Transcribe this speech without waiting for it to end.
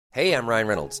Hey, I'm Ryan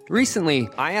Reynolds. Recently,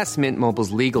 I asked Mint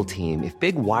Mobile's legal team if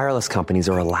big wireless companies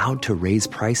are allowed to raise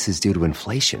prices due to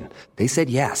inflation. They said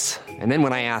yes. And then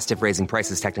when I asked if raising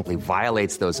prices technically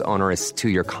violates those onerous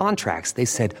two-year contracts, they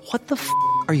said, "What the f***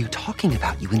 are you talking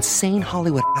about, you insane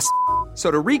Hollywood ass?" So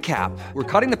to recap, we're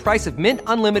cutting the price of Mint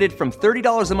Unlimited from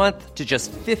 $30 a month to just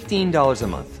 $15 a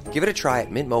month. Give it a try at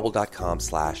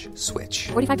mintmobile.com/switch.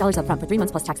 $45 up front for 3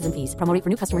 months plus taxes and fees. Promo rate for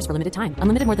new customers for limited time.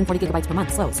 Unlimited more than 40 gigabytes per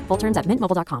month. Slows full terms at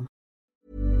mintmobile.com.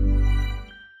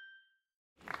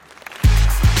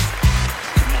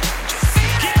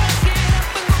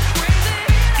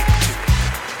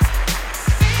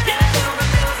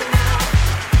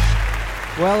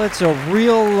 Well, it's a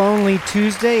real lonely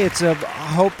Tuesday. It's a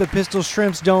hope the Pistol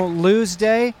Shrimps don't lose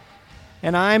day.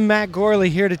 And I'm Matt Gorley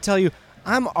here to tell you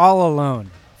I'm all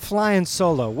alone, flying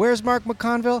solo. Where's Mark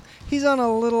McConville? He's on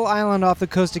a little island off the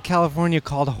coast of California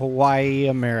called Hawaii,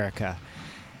 America.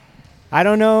 I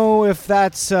don't know if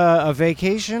that's a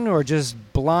vacation or just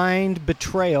blind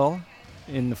betrayal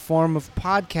in the form of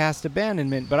podcast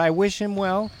abandonment, but I wish him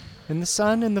well in the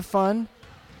sun and the fun.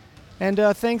 And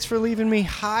thanks for leaving me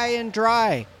high and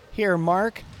dry here,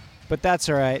 Mark. But that's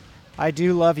all right. I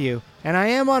do love you. And I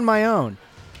am on my own.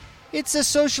 It's a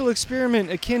social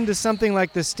experiment akin to something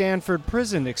like the Stanford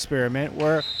Prison experiment,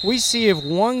 where we see if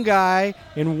one guy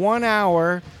in 1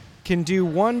 hour can do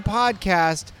one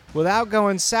podcast without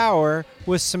going sour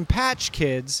with some Patch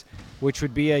Kids, which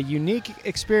would be a unique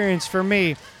experience for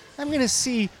me. I'm going to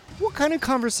see what kind of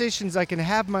conversations I can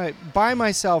have by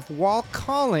myself while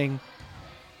calling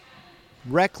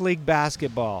Rec League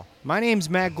basketball. My name's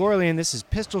Matt Gorley, and this is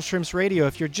Pistol Shrimps Radio.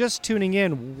 If you're just tuning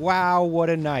in, wow, what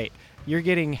a night. You're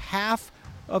getting half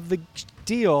of the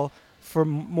deal for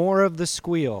more of the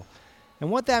squeal. And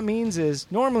what that means is,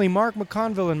 normally Mark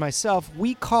McConville and myself,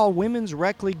 we call women's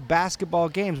Rec League basketball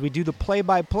games. We do the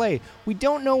play-by-play. We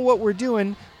don't know what we're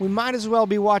doing. We might as well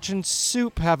be watching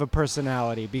Soup have a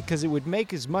personality, because it would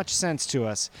make as much sense to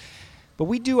us. But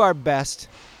we do our best,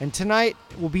 and tonight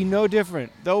will be no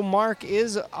different. Though Mark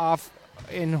is off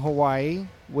in Hawaii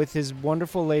with his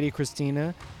wonderful lady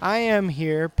Christina, I am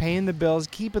here paying the bills,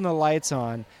 keeping the lights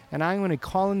on, and I'm going to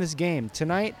call in this game.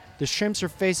 Tonight, the Shrimps are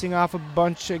facing off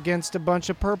against a bunch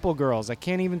of purple girls. I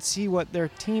can't even see what their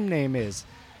team name is.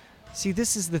 See,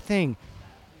 this is the thing.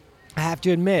 I have to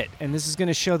admit, and this is going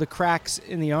to show the cracks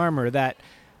in the armor, that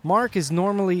Mark is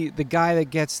normally the guy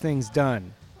that gets things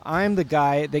done. I'm the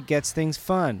guy that gets things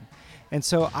fun. And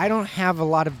so I don't have a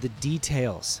lot of the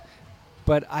details,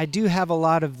 but I do have a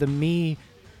lot of the me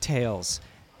tales,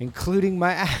 including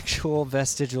my actual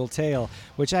vestigial tale,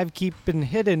 which I've keeping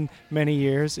hidden many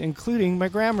years, including my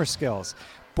grammar skills.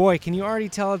 Boy, can you already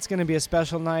tell it's going to be a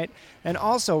special night? And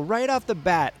also, right off the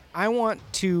bat, I want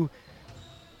to,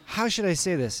 how should I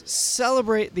say this,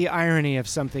 celebrate the irony of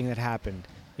something that happened.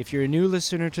 If you're a new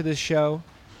listener to this show,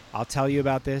 I'll tell you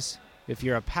about this. If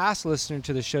you're a past listener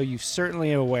to the show, you're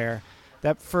certainly aware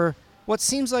that for what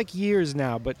seems like years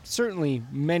now, but certainly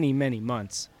many, many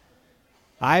months,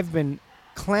 I've been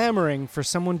clamoring for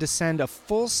someone to send a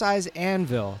full-size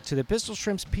anvil to the Pistol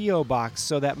Shrimps P.O. box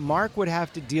so that Mark would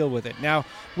have to deal with it. Now,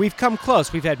 we've come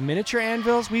close. We've had miniature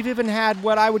anvils. We've even had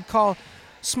what I would call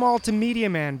small to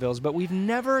medium anvils, but we've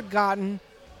never gotten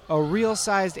a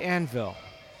real-sized anvil.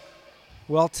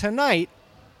 Well, tonight,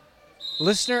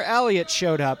 listener Elliot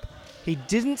showed up. He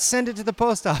didn't send it to the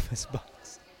post office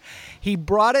box. He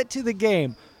brought it to the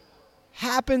game.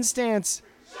 Happenstance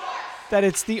that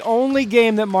it's the only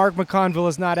game that Mark McConville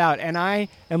is not out, and I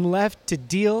am left to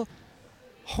deal,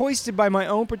 hoisted by my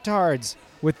own petards,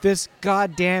 with this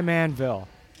goddamn anvil.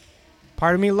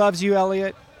 Part of me loves you,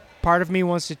 Elliot. Part of me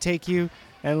wants to take you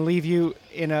and leave you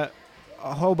in a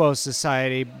hobo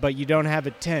society, but you don't have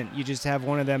a tent. You just have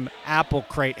one of them apple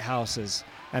crate houses,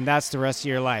 and that's the rest of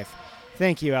your life.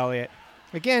 Thank you, Elliot.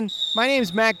 Again, my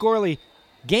name's Matt Gorley.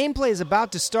 Gameplay is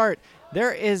about to start.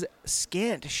 There is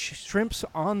scant Shrimps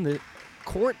on the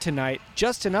court tonight,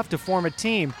 just enough to form a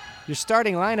team. Your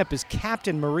starting lineup is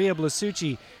Captain Maria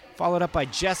Blasucci, followed up by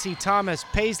Jesse Thomas,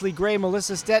 Paisley Gray,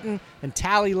 Melissa Stetton, and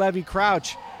Tally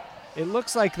Levy-Crouch. It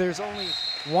looks like there's only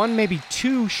one, maybe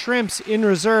two Shrimps in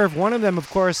reserve, one of them, of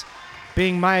course,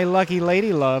 being my lucky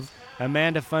lady love,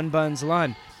 Amanda Funbuns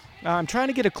Lunn. I'm trying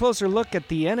to get a closer look at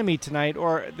the enemy tonight,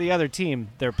 or the other team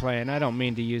they're playing. I don't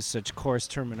mean to use such coarse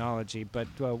terminology, but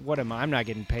what am I? I'm not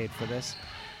getting paid for this.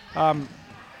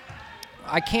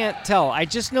 I can't tell. I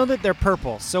just know that they're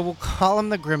purple, so we'll call them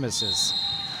the Grimaces.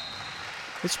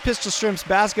 It's Pistol Shrimps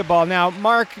basketball. Now,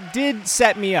 Mark did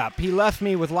set me up. He left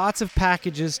me with lots of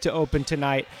packages to open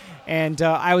tonight, and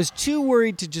I was too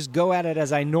worried to just go at it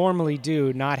as I normally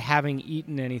do, not having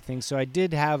eaten anything. So I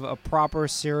did have a proper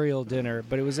cereal dinner,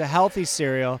 but it was a healthy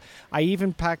cereal. I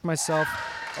even packed myself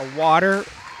a water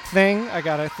thing. I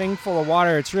got a thing full of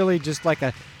water. It's really just like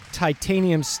a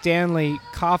titanium Stanley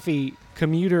coffee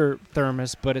commuter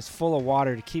thermos, but it's full of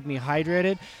water to keep me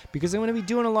hydrated because I'm going to be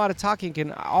doing a lot of talking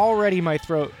and already my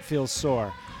throat feels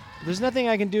sore. There's nothing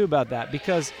I can do about that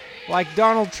because, like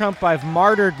Donald Trump, I've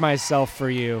martyred myself for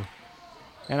you,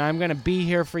 and I'm going to be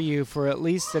here for you for at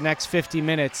least the next 50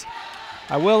 minutes.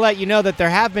 I will let you know that there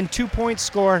have been 2 points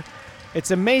scored. It's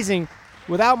amazing.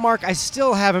 Without Mark, I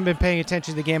still haven't been paying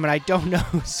attention to the game, and I don't know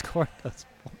who scored those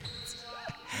points.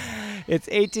 It's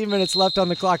 18 minutes left on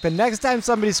the clock. The next time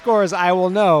somebody scores, I will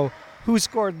know who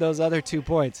scored those other 2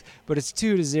 points. But it's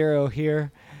 2-0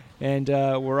 here, and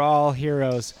we're all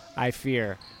heroes, I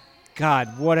fear.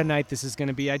 God, what a night this is going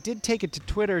to be. I did take it to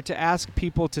Twitter to ask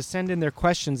people to send in their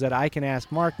questions that I can ask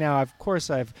Mark. Now, of course,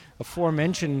 I've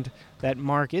aforementioned that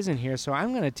Mark isn't here, so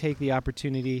I'm going to take the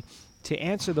opportunity to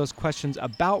answer those questions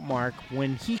about Mark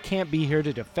when he can't be here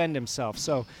to defend himself.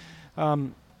 So,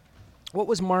 what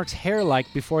was Mark's hair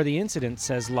like before the incident,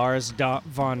 says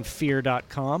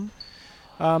Lars.vonfear.com.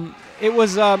 It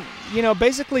was,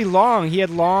 basically long. He had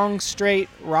long, straight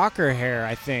rocker hair,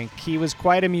 I think. He was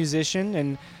quite a musician,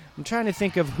 and I'm trying to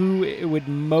think of who it would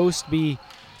most be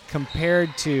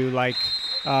compared to, like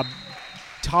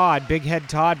Todd, Big Head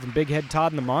Todd from Big Head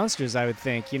Todd and the Monsters, I would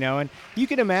think, And you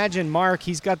can imagine Mark,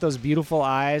 he's got those beautiful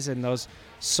eyes and those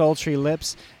sultry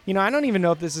lips. I don't even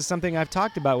know if this is something I've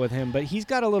talked about with him, but he's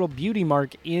got a little beauty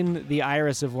mark in the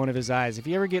iris of one of his eyes. If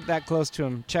you ever get that close to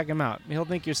him, check him out. He'll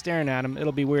think you're staring at him.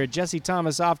 It'll be weird. Jesse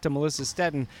Thomas off to Melissa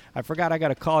Stetton. I forgot I got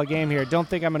to call a game here. Don't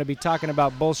think I'm going to be talking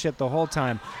about bullshit the whole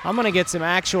time. I'm going to get some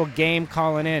actual game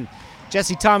calling in.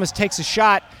 Jesse Thomas takes a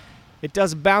shot. It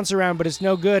does bounce around, but it's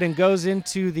no good and goes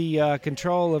into the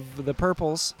control of the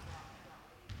Purples.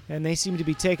 And they seem to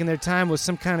be taking their time with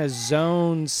some kind of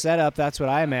zone setup. That's what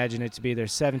I imagine it to be.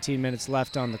 There's 17 minutes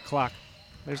left on the clock.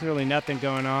 There's really nothing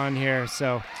going on here.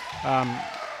 So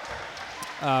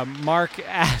Mark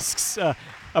asks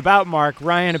about Mark.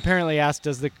 Ryan apparently asked,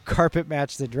 does the carpet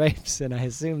match the drapes? And I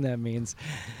assume that means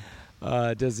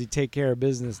does he take care of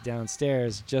business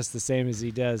downstairs just the same as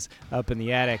he does up in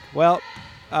the attic? Well,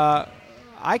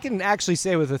 I can actually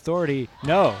say with authority,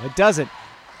 no, it doesn't.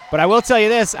 But I will tell you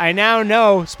this, I now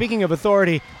know, speaking of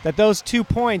authority, that those 2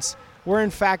 points were in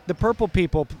fact the Purple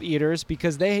People eaters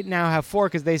because they now have 4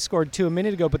 because they scored 2 a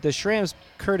minute ago. But the Shrimps,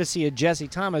 courtesy of Jesse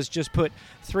Thomas, just put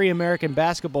 3 American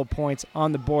basketball points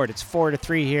on the board. It's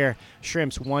 4-3 here.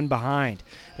 Shrimps 1 behind.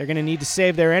 They're going to need to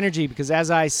save their energy because, as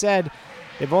I said,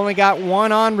 they've only got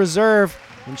 1 on reserve.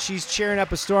 And she's cheering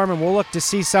up a storm, and we'll look to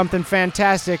see something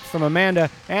fantastic from Amanda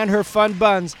and her fun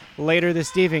buns later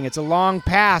this evening. It's a long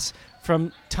pass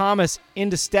from Thomas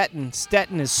into Stetton.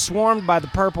 Stetton is swarmed by the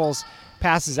Purples,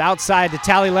 passes outside to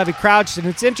Tally Levy Crouch, and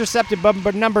it's intercepted by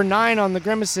number 9 on the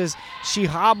Grimaces. She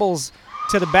hobbles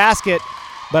to the basket,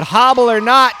 but hobble or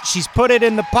not, she's put it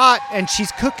in the pot, and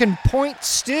she's cooking point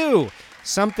stew.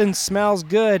 Something smells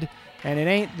good, and it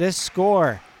ain't this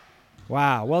score.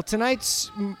 Wow. Well, tonight's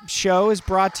show is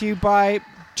brought to you by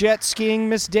Jet Skiing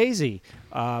Miss Daisy.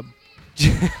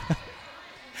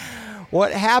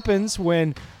 What happens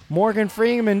when Morgan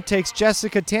Freeman takes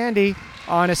Jessica Tandy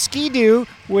on a ski-doo,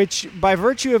 which by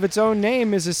virtue of its own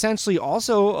name is essentially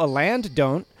also a land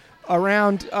don't,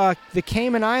 around the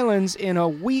Cayman Islands in a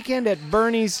weekend at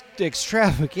Bernie's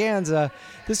extravaganza?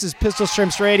 This is Pistol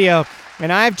Shrimps Radio,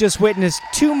 and I've just witnessed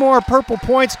 2 more purple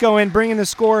points go in, bringing the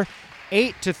score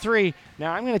 8-3.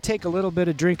 Now I'm going to take a little bit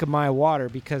of drink of my water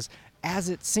because, as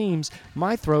it seems,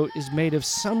 my throat is made of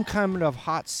some kind of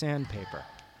hot sandpaper.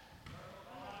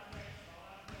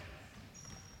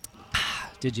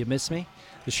 Did you miss me?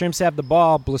 The Shrimps have the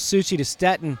ball. Blasucci to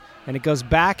Stetton, and it goes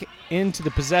back into the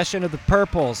possession of the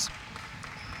Purples.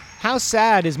 How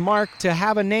sad is Mark to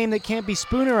have a name that can't be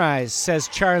spoonerized, says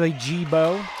Charlie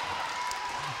G-Bo.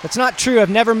 That's not true.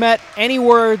 I've never met any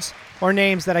words or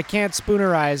names that I can't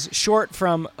spoonerize short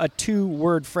from a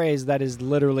 2-word phrase that is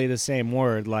literally the same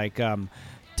word, like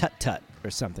tut-tut or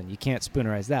something. You can't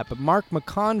spoonerize that. But Mark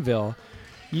McConville,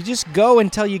 you just go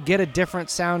until you get a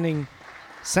different sounding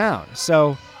sound.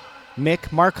 So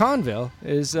Mick Marconville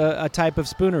is a type of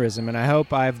spoonerism, and I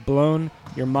hope I've blown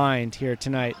your mind here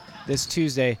tonight, this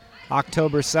Tuesday,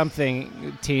 October something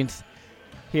 18th,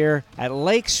 here at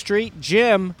Lake Street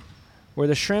Gym, where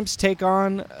the Shrimps take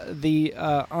on the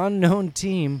unknown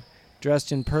team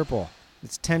dressed in purple.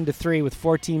 It's 10-3 with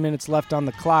 14 minutes left on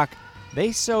the clock.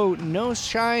 They show no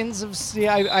signs of... See,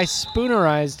 I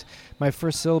spoonerized my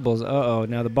first syllables. Uh-oh,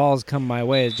 now the ball's come my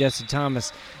way as Jessie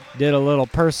Thomas did a little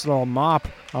personal mop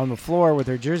on the floor with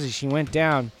her jersey. She went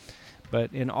down,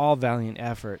 but in all valiant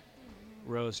effort,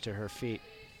 rose to her feet.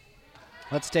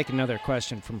 Let's take another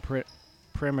question from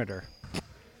Perimeter.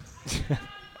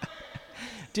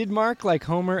 Did Mark, like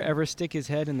Homer, ever stick his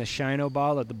head in the Shino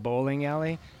ball at the bowling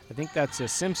alley? I think that's a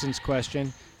Simpsons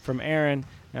question from Aaron,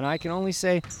 and I can only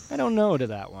say I don't know to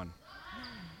that one.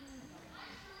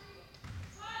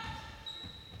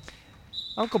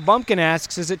 Uncle Bumpkin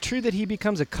asks, is it true that he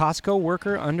becomes a Costco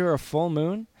worker under a full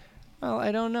moon? Well,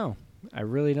 I don't know. I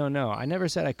really don't know. I never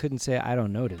said I couldn't say I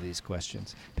don't know to these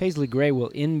questions. Paisley Gray will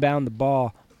inbound the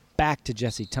ball back to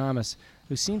Jessie Thomas,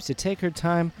 who seems to take her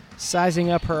time sizing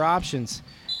up her options.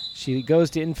 She goes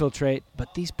to infiltrate,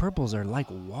 but these purples are like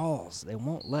walls. They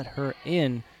won't let her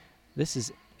in. This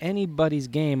is anybody's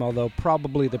game, although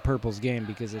probably the purples' game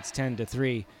because it's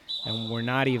 10-3, and we're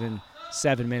not even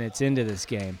 7 minutes into this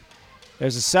game.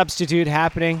 There's a substitute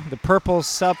happening. The purples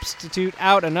substitute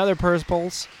out another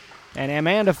purples, and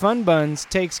Amanda Funbuns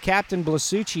takes Captain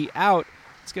Blasucci out.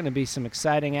 It's going to be some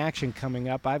exciting action coming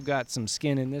up. I've got some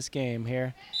skin in this game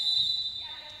here.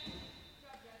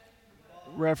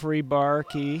 Referee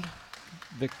Barkey,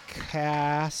 the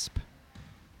Casp,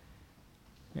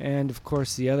 and of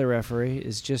course the other referee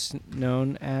is just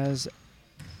known as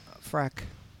Freckles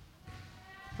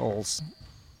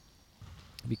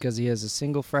because he has a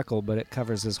single freckle, but it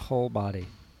covers his whole body.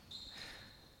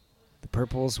 The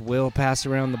purples will pass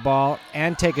around the ball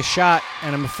and take a shot,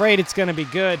 and I'm afraid it's going to be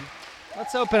good.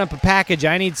 Let's open up a package.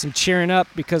 I need some cheering up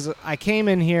because I came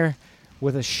in here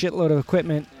with a shitload of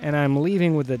equipment, and I'm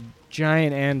leaving with a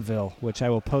giant anvil, which I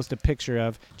will post a picture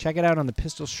of. Check it out on the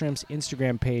Pistol Shrimps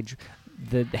Instagram page,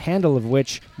 the handle of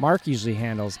which Mark usually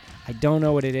handles. I don't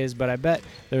know what it is, but I bet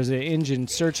there's an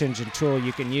search engine tool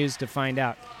you can use to find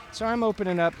out. So I'm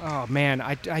opening up. Oh, man,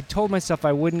 I told myself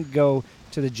I wouldn't go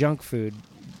to the junk food,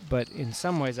 but in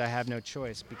some ways I have no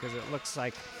choice because it looks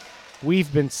like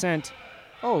we've been sent.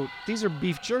 Oh, these are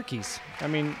beef jerkies. I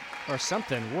mean, or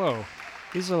something. Whoa.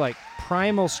 These are like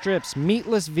primal strips,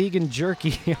 meatless vegan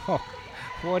jerky. Oh,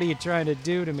 what are you trying to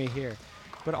do to me here?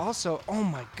 But also, oh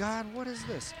my God, what is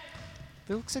this?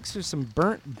 It looks like there's some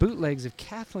burnt bootlegs of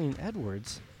Kathleen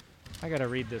Edwards. I gotta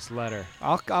read this letter.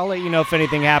 I'll let you know if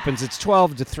anything happens. It's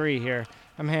 12-3 here.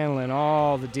 I'm handling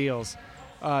all the deals.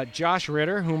 Josh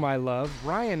Ritter, whom I love.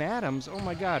 Ryan Adams. Oh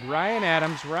my God, Ryan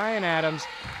Adams.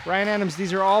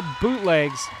 These are all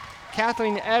bootlegs.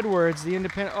 Kathleen Edwards, the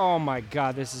independent. Oh my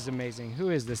God, this is amazing. Who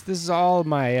is this? This is all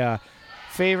my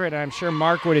favorite. I'm sure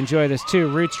Mark would enjoy this too.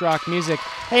 Roots rock music.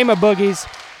 Hey, my boogies.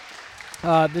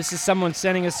 This is someone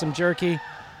sending us some jerky.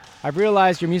 I've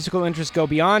realized your musical interests go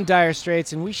beyond Dire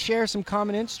Straits, and we share some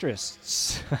common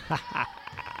interests.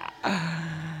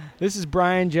 This is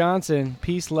Brian Johnson,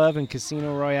 Peace, Love, and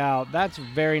Casino Royale. That's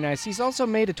very nice. He's also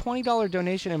made a $20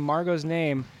 donation in Margot's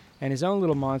name and his own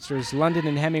little monsters, London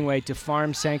and Hemingway, to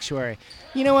Farm Sanctuary.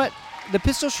 You know what? The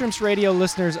Pistol Shrimps radio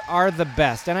listeners are the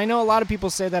best, and I know a lot of people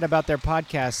say that about their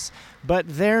podcasts, but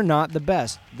they're not the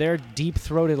best. They're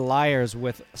deep-throated liars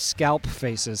with scalp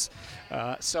faces.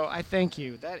 So I thank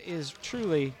you. That is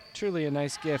truly, truly a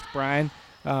nice gift, Brian.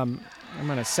 I'm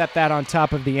going to set that on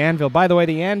top of the anvil. By the way,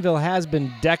 the anvil has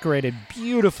been decorated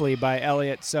beautifully by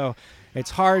Elliot, so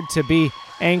it's hard to be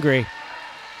angry.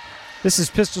 This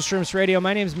is Pistol Shrimps Radio.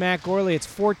 My name is Matt Gorley. It's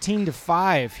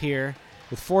 14-5 here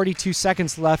with 42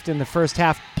 seconds left in the first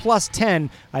half, plus 10.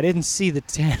 I didn't see the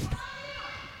 10.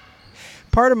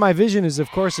 Part of my vision is, of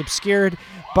course, obscured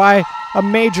by a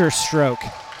major stroke.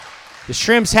 The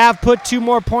Shrimps have put 2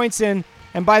 more points in,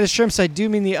 and by the Shrimps, I do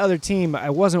mean the other team. I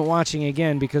wasn't watching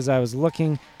again because I was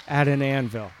looking at an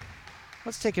anvil.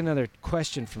 Let's take another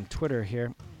question from Twitter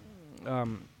here.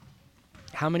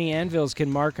 How many anvils can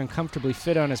Mark uncomfortably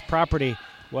fit on his property?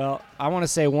 Well, I want to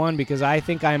say 1 because I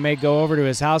think I may go over to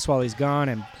his house while he's gone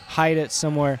and hide it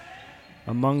somewhere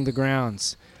among the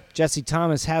grounds. Jessie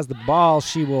Thomas has the ball.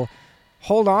 She will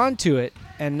hold on to it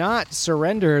and not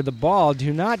surrender the ball.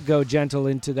 Do not go gentle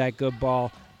into that good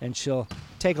ball, and she'll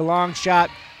take a long shot,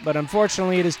 but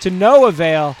unfortunately it is to no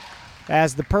avail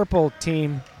as the purple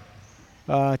team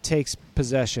takes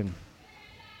possession.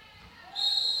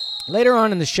 Later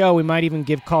on in the show, we might even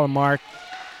give a call to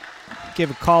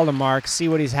Mark, see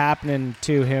what is happening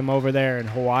to him over there in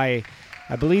Hawaii.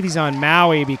 I believe he's on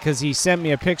Maui because he sent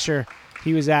me a picture.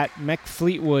 He was at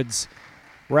McFleetwood's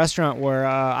restaurant where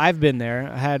I've been there.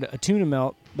 I had a tuna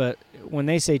melt, but when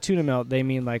they say tuna melt, they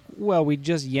mean like, well, we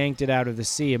just yanked it out of the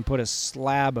sea and put a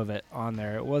slab of it on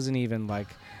there. It wasn't even like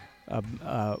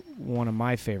one of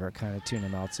my favorite kind of tuna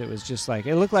melts. It was just like,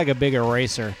 it looked like a big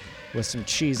eraser with some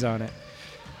cheese on it.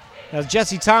 Now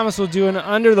Jesse Thomas will do an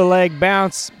under-the-leg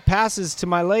bounce, passes to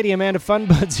my lady Amanda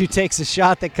Funbuds, who takes a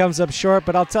shot that comes up short,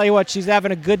 but I'll tell you what, she's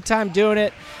having a good time doing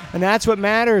it, and that's what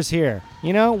matters here.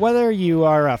 You know, whether you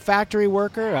are a factory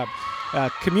worker, a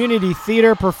community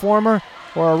theater performer,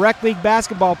 or a rec league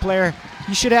basketball player,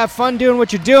 you should have fun doing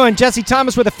what you're doing. Jesse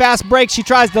Thomas with a fast break. She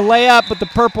tries to lay up, but the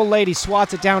purple lady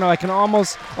swats it down. They're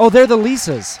the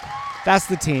Lisas. That's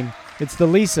the team. It's the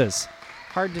Lisas.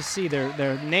 Hard to see.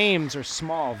 Their names are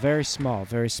small, very small,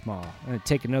 very small. I'm going to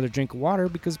take another drink of water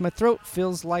because my throat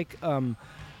feels like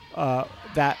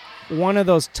that one of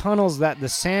those tunnels that the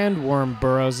sandworm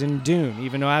burrows in Dune.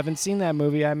 Even though I haven't seen that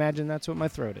movie, I imagine that's what my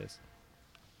throat is.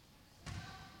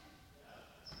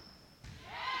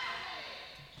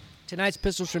 Tonight's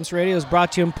Pistol Shrimps Radio is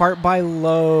brought to you in part by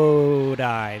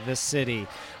Lodi, the city.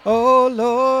 Oh,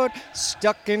 Lord,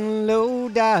 stuck in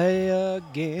Lodi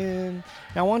again.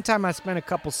 Now, one time I spent a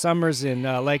couple summers in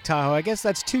Lake Tahoe. I guess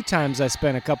that's 2 times I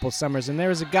spent a couple summers. And there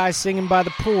was a guy singing by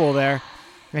the pool there,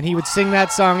 and he would sing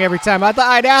that song every time. I thought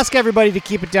I'd ask everybody to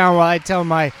keep it down while I tell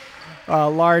my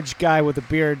large guy with a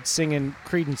beard singing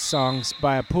Creedence songs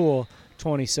by a pool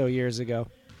 20-so years ago.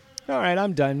 All right,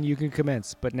 I'm done. You can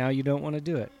commence. But now you don't want to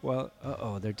do it. Well,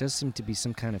 there does seem to be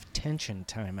some kind of tension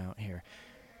time out here.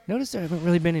 Notice there haven't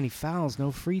really been any fouls,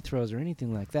 no free throws or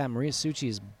anything like that. Maria Succi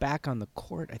is back on the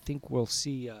court. I think we'll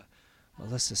see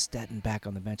Melissa Stetton back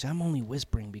on the bench. I'm only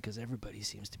whispering because everybody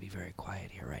seems to be very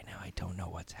quiet here right now. I don't know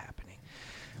what's happening.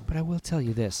 But I will tell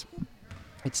you this.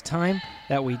 It's time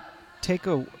that we take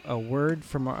a word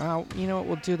from our... you know what?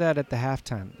 We'll do that at the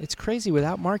halftime. It's crazy.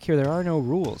 Without Mark here, there are no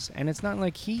rules. And it's not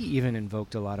like he even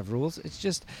invoked a lot of rules.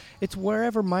 It's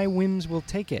wherever my whims will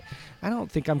take it. I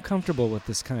don't think I'm comfortable with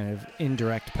this kind of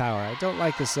indirect power. I don't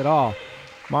like this at all.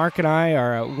 Mark and I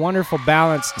are a wonderful,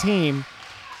 balanced team.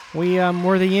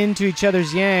 We're the yin to each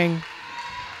other's yang,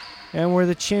 and we're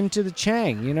the chin to the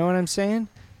chang. You know what I'm saying?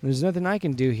 There's nothing I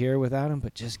can do here without him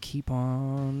but just keep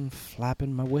on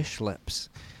flapping my wish lips.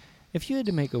 If you had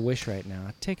to make a wish right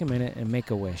now, take a minute and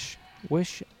make a wish.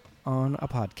 Wish on a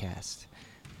podcast.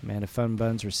 Amanda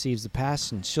Funbuns receives the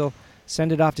pass, and she'll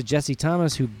send it off to Jesse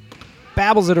Thomas, who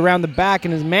babbles it around the back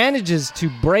and manages to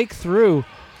break through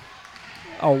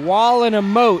a wall and a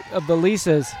moat of the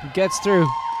Lisas. Gets through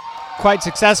quite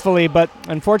successfully, but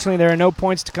unfortunately there are no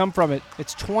points to come from it.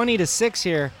 It's 20-6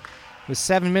 here with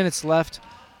 7 minutes left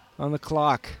on the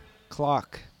clock.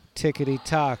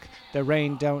 Tickety-tock. The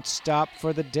rain don't stop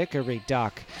for the dickory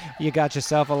dock. You got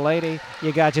yourself a lady.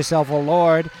 You got yourself a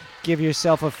lord. Give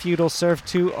yourself a feudal serf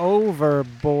to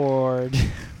overboard.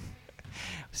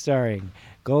 Starring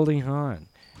Goldie Hawn,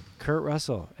 Kurt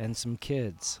Russell, and some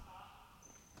kids.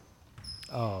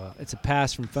 Oh, it's a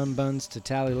pass from Funbuns to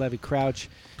Tally Levy Crouch.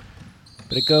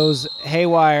 But it goes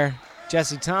haywire.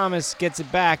 Jesse Thomas gets it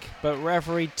back, but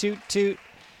referee toot.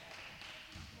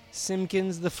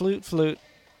 Simpkins the flute.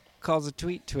 Calls a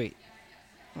tweet.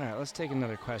 All right, let's take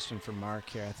another question from Mark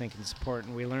here. I think it's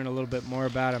important we learn a little bit more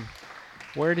about him.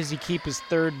 Where does he keep his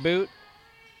third boot?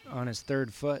 On his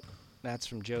third foot. That's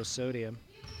from Joe Sodium.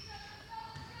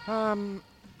 Now,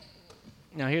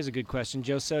 here's a good question.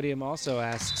 Joe Sodium also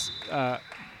asks,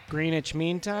 Greenwich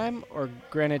Mean Time or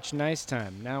Greenwich Nice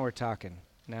Time? Now we're talking.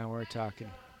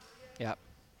 Yep.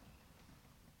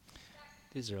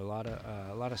 These are a lot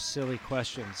of silly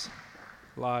questions.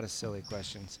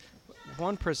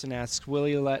 One person asks, will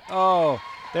you let... Oh,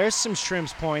 there's some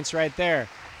Shrimps points right there.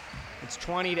 It's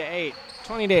 20-8.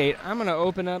 I'm going to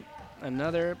open up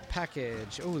another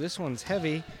package. Oh, this one's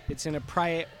heavy. It's in a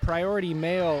priority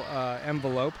mail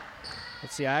envelope.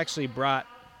 Let's see, I brought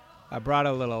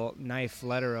a little knife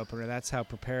letter opener. That's how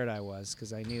prepared I was,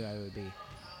 because I knew I would be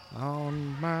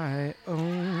on my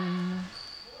own.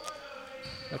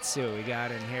 Let's see what we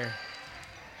got in here.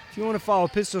 If you want to follow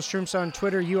Pistol Shrimps on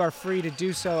Twitter, you are free to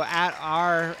do so at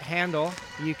our handle.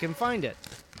 You can find it.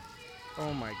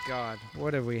 Oh my God,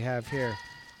 what do we have here?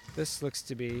 This looks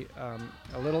to be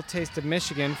a little taste of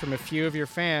Michigan from a few of your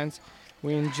fans.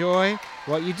 We enjoy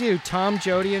what you do, Tom,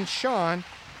 Jody, and Sean.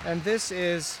 And this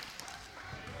is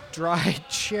dark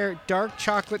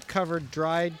chocolate-covered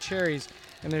dried cherries.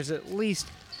 And there's at least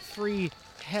 3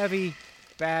 heavy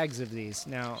bags of these.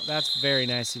 Now, that's very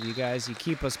nice of you guys. You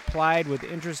keep us plied with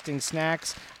interesting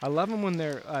snacks. I love them when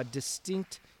they're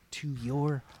distinct to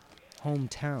your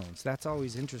hometowns. That's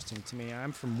always interesting to me.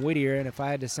 I'm from Whittier, and if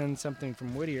I had to send something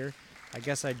from Whittier, I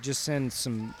guess I'd just send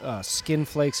some skin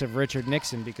flakes of Richard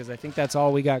Nixon, because I think that's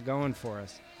all we got going for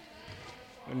us.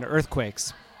 And the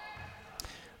earthquakes.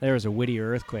 There was a Whittier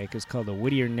earthquake. It's called the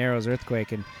Whittier Narrows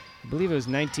earthquake, and I believe it was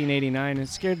 1989. It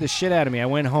scared the shit out of me. I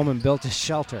went home and built a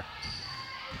shelter.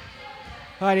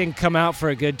 I didn't come out for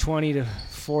a good 20 to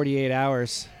 48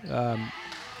 hours. But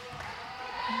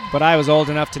I was old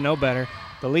enough to know better.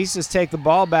 The Lisas take the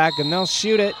ball back, and they'll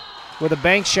shoot it with a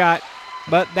bank shot.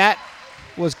 But that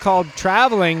was called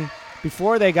traveling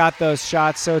before they got those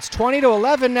shots. So it's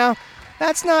 20-11 now.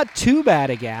 That's not too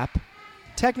bad a gap.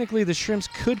 Technically, the Shrimps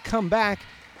could come back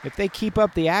if they keep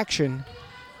up the action.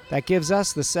 That gives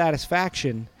us the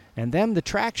satisfaction and them the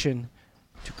traction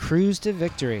to cruise to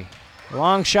victory. A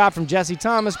long shot from Jesse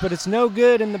Thomas, but it's no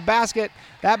good in the basket.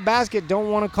 That basket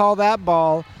don't want to call that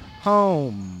ball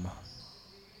home.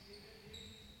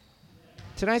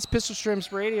 Tonight's Pistol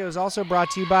Shrimps Radio is also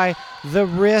brought to you by the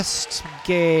Wrist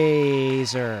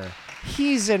Gazer.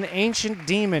 He's an ancient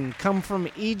demon come from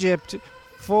Egypt,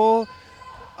 full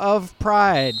of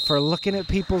pride for looking at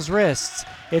people's wrists.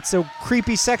 It's a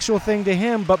creepy sexual thing to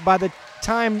him, but by the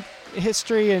time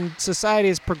history and society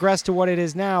has progressed to what it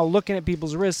is now, looking at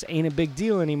people's wrists ain't a big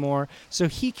deal anymore, so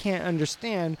he can't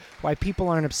understand why people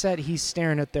aren't upset he's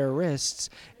staring at their wrists,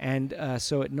 and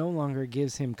so it no longer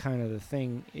gives him kind of the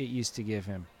thing it used to give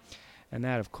him. And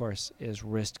that, of course, is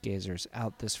Wrist Gazers,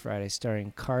 out this Friday,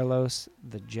 starring Carlos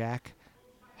the Jack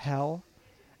Hell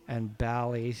and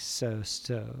Bally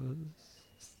Sostos.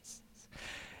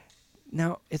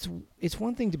 Now, it's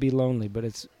one thing to be lonely, but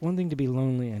it's one thing to be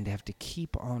lonely and to have to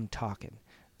keep on talking.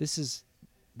 This is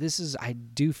I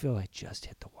do feel I just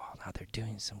hit the wall. Now they're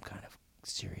doing some kind of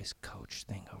serious coach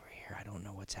thing over here. I don't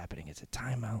know what's happening. It's a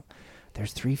timeout.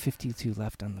 There's 3:52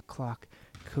 left on the clock.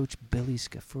 Coach Billy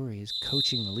Scafuri is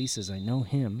coaching the Lisas. I know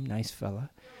him, nice fella.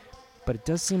 But it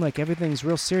does seem like everything's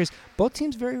real serious. Both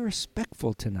teams very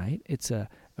respectful tonight. It's a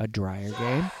drier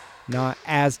game. Not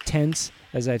as tense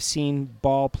as I've seen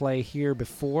ball play here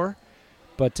before.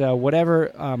 But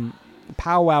whatever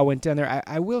powwow went down there,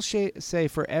 I will say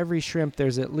for every Shrimp,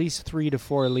 there's at least 3 to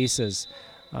 4 Lisas.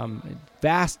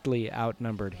 Vastly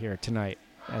outnumbered here tonight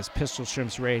as Pistol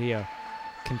Shrimps Radio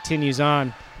continues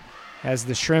on as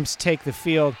the Shrimps take the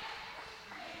field.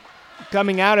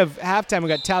 Coming out of halftime, we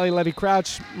got Tally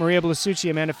Levy-Crouch, Maria Blasucci,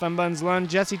 Amanda Funbuns-Lund,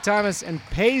 Jesse Thomas, and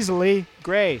Paisley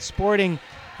Gray sporting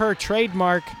her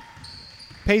trademark.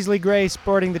 Paisley Gray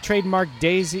sporting the trademark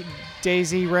Daisy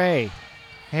Ray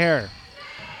hair.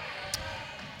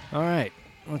 All right,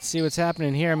 let's see what's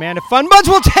happening here. Amanda Funbuns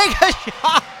will take a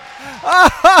shot.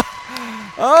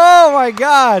 Oh my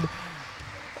God.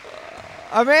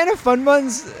 Amanda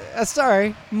Funbuns,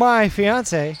 my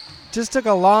fiance, just took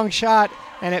a long shot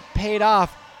and it paid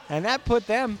off. And that put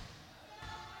them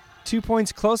 2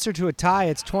 points closer to a tie.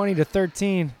 It's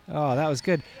 20-13. Oh, that was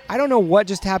good. I don't know what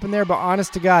just happened there, but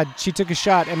honest to God, she took a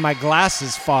shot and my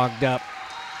glasses fogged up.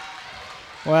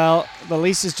 Well, the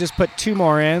Lisas just put 2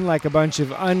 more in like a bunch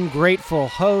of ungrateful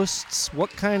hosts.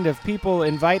 What kind of people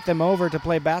invite them over to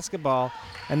play basketball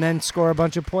and then score a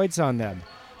bunch of points on them?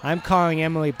 I'm calling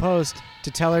Emily Post to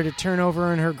tell her to turn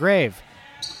over in her grave.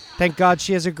 Thank God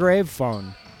she has a grave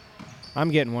phone. I'm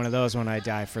getting one of those when I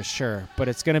die for sure, but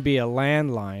it's going to be a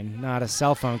landline, not a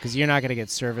cell phone, because you're not going to get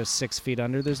service 6 feet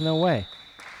under. There's no way.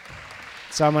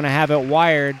 So I'm going to have it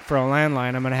wired for a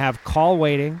landline. I'm going to have call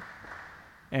waiting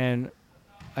and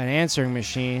an answering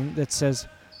machine that says,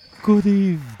 "Good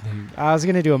evening." I was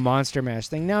going to do a Monster Mash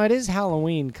thing. Now, it is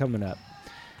Halloween coming up.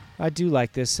 I do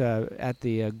like this. At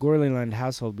the Gorleyland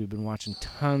household, we've been watching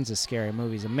tons of scary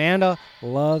movies. Amanda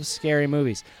loves scary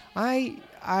movies.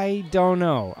 I don't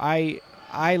know. I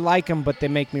like them, but they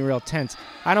make me real tense.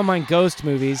 I don't mind ghost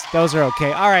movies. Those are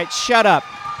okay. All right, shut up.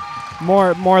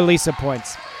 More Lisa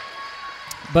points.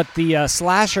 But the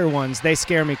slasher ones, they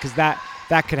scare me because that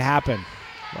could happen.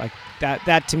 Like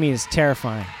that to me is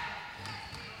terrifying.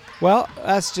 Well,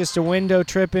 that's just a window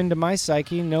trip into my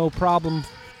psyche. No problem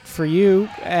for you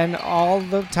and all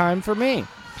the time for me.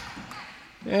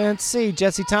 And let's see,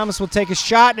 Jesse Thomas will take a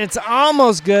shot, and it's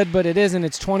almost good, but it isn't.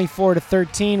 It's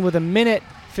 24-13 with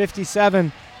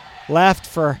 1:57 left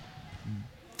for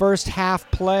first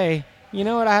half play. You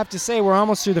know what I have to say? We're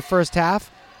almost through the first half.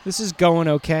 This is going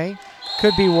okay.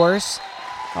 Could be worse.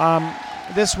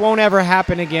 This won't ever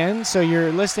happen again, so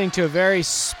you're listening to a very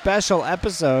special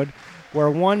episode where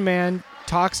one man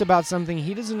talks about something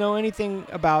he doesn't know anything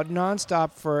about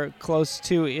nonstop for close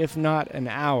to, if not an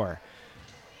hour.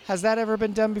 Has that ever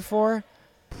been done before?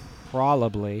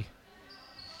 Probably.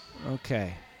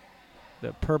 Okay.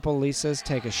 The Purple Lisas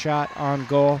take a shot on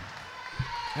goal.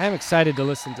 I am excited to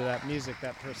listen to that music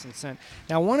that person sent.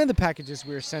 Now, one of the packages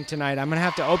we were sent tonight, I'm going to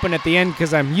have to open at the end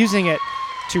because I'm using it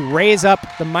to raise up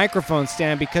the microphone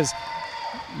stand because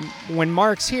when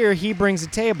Mark's here, he brings a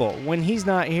table. When he's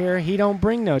not here, he don't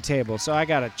bring no table. So I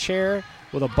got a chair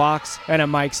with a box and a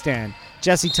mic stand.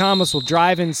 Jesse Thomas will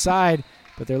drive inside,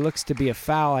 but there looks to be a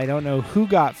foul. I don't know who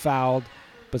got fouled,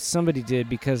 but somebody did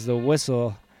because the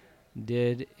whistle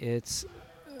did its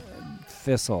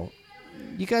thistle.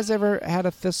 You guys ever had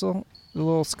a thistle, a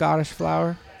little Scottish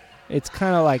flower? It's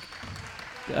kind of like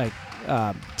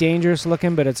dangerous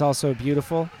looking, but it's also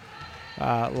beautiful.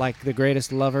 Like the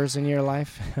greatest lovers in your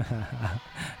life.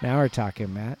 Now we're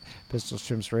talking, Matt. Pistol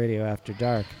Shrimps Radio After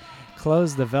Dark.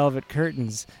 Close the velvet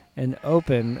curtains and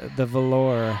open the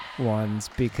velour ones,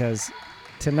 because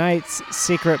tonight's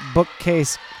secret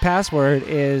bookcase password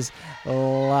is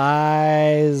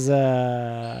Liza.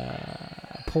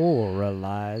 Poor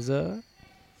Eliza.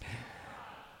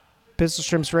 Pistol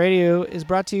Shrimps Radio is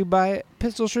brought to you by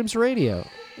Pistol Shrimps Radio.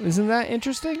 Isn't that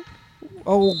interesting?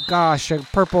 Oh gosh, a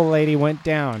purple lady went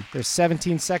down. There's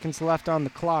 17 seconds left on the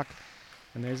clock,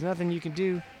 and there's nothing you can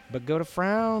do but go to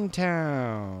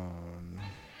Frowntown.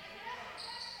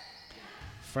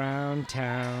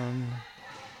 Frowntown.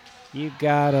 You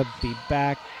gotta be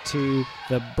back to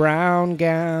the brown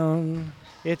gown.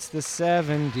 It's the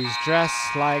 70s, dress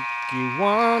like you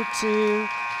want to.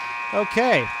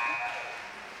 Okay.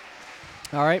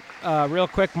 All right, real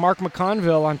quick, Mark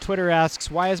McConville on Twitter asks,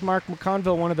 why is Mark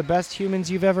McConville one of the best humans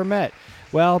you've ever met?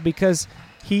 Well, because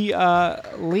he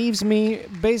leaves me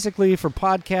basically for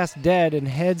podcast dead and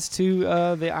heads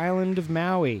to the island of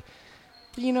Maui.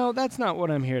 But, you know, that's not what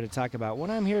I'm here to talk about. What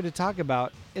I'm here to talk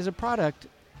about is a product,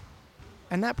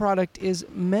 and that product is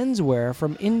menswear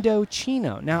from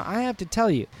Indochino. Now, I have to tell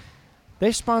you, they're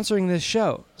sponsoring this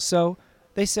show, so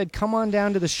they said, come on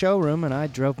down to the showroom, and I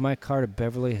drove my car to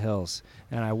Beverly Hills,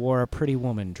 and I wore a Pretty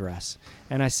Woman dress.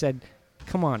 And I said,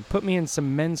 come on, put me in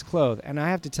some men's clothes. And I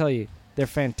have to tell you, they're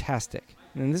fantastic.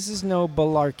 And this is no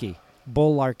bullarchy.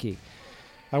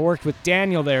 I worked with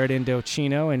Daniel there at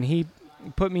Indochino, and he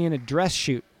put me in a dress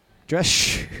shoot. Dress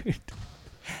shoot.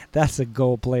 That's a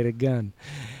gold-plated gun.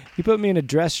 He put me in a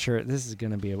dress shirt. This is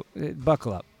going to be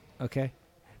buckle up, okay?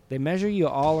 They measure you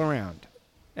all around.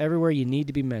 Everywhere you need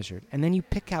to be measured. And then you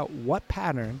pick out what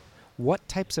pattern, what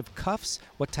types of cuffs,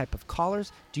 what type of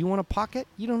collars. Do you want a pocket?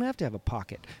 You don't have to have a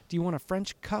pocket. Do you want a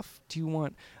French cuff? Do you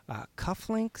want cuff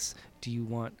links? Do you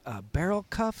want barrel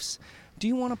cuffs? Do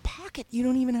you want a pocket? You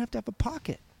don't even have to have a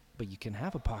pocket, but you can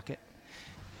have a pocket.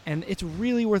 And it's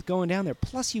really worth going down there.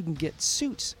 Plus, you can get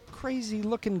suits,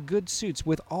 crazy-looking good suits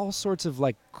with all sorts of,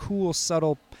 like, cool,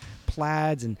 subtle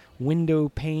plaids and window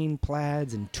pane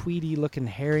plaids and tweedy-looking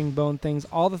herringbone things,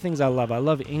 all the things I love. I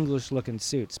love English-looking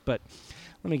suits, but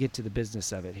let me get to the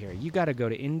business of it here. You got to go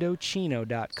to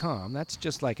Indochino.com. That's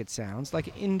just like it sounds,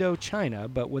 like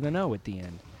Indochina, but with an O at the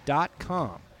end.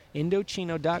 .com.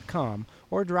 Indochino.com,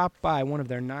 or drop by one of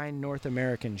their 9 North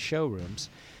American showrooms.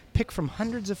 Pick from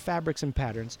hundreds of fabrics and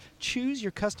patterns. Choose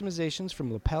your customizations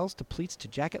from lapels to pleats to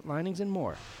jacket linings and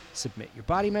more. Submit your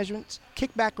body measurements,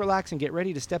 kick back, relax, and get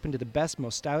ready to step into the best,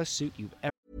 most stylish suit you've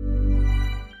ever.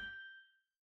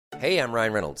 Hey, I'm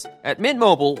Ryan Reynolds. At Mint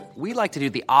Mobile, we like to do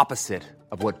the opposite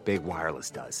of what Big Wireless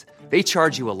does. They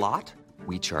charge you a lot,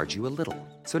 we charge you a little.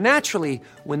 So naturally,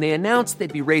 when they announced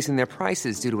they'd be raising their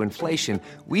prices due to inflation,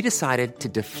 we decided to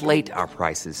deflate our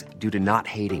prices due to not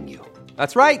hating you.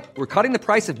 That's right. We're cutting the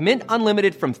price of Mint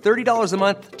Unlimited from $30 a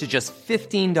month to just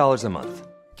 $15 a month.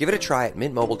 Give it a try at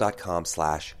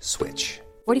mintmobile.com/switch.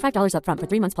 $45 up front for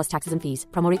 3 months plus taxes and fees.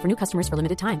 Promo rate for new customers for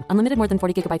limited time. Unlimited more than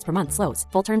 40 gigabytes per month. Slows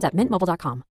full terms at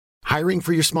mintmobile.com. Hiring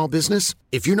for your small business?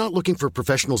 If you're not looking for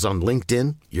professionals on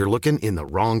LinkedIn, you're looking in the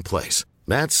wrong place.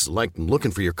 That's like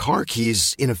looking for your car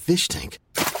keys in a fish tank.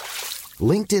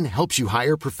 LinkedIn helps you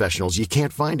hire professionals you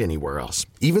can't find anywhere else,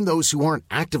 even those who aren't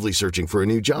actively searching for a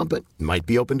new job but might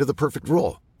be open to the perfect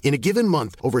role. In a given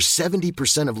month, over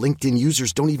 70% of LinkedIn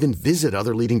users don't even visit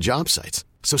other leading job sites.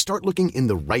 So start looking in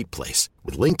the right place.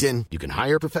 With LinkedIn, you can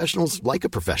hire professionals like a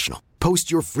professional.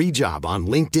 Post your free job on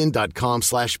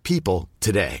linkedin.com/people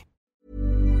today.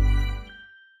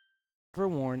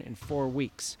 Worn in 4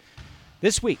 weeks.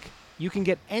 This week, you can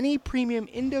get any premium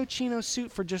Indochino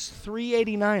suit for just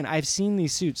 $389. I've seen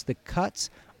these suits. The cuts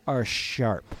are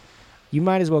sharp. You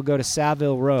might as well go to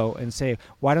Savile Row and say,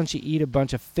 why don't you eat a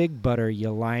bunch of fig butter, you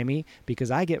limey?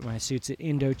 Because I get my suits at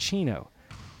Indochino.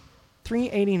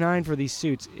 $389 for these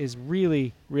suits is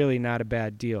really, really not a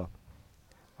bad deal.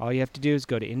 All you have to do is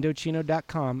go to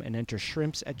Indochino.com and enter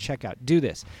shrimps at checkout. Do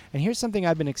this. And here's something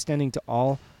I've been extending to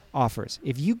all offers.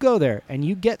 If you go there and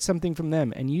you get something from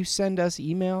them and you send us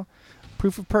email,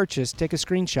 proof of purchase, take a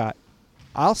screenshot,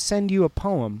 I'll send you a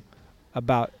poem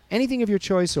about anything of your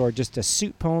choice or just a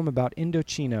suit poem about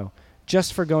Indochino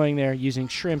just for going there using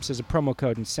Shrimps as a promo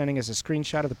code and sending us a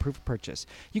screenshot of the proof of purchase.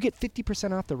 You get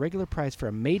 50% off the regular price for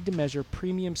a made-to-measure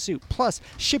premium suit. Plus,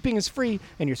 shipping is free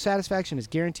and your satisfaction is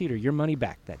guaranteed or your money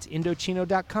back. That's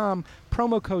Indochino.com,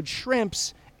 promo code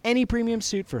SHRIMPS, any premium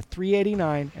suit for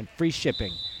 $389 and free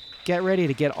shipping. Get ready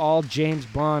to get all James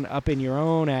Bond up in your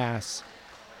own ass.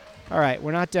 All right,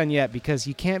 we're not done yet because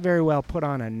you can't very well put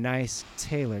on a nice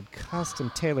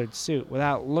custom-tailored suit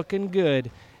without looking good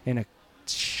in a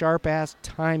sharp-ass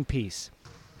timepiece.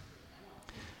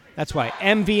 That's why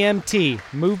MVMT,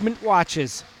 Movement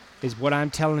Watches, is what I'm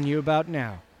telling you about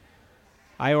now.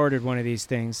 I ordered one of these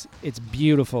things. It's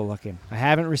beautiful looking. I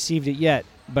haven't received it yet,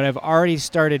 but I've already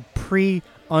started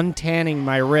untanning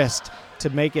my wrist to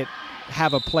make it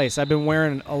have a place. I've been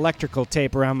wearing electrical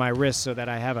tape around my wrist so that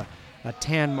I have a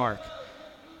tan mark.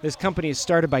 This company is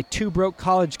started by two broke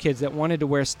college kids that wanted to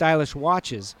wear stylish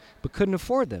watches but couldn't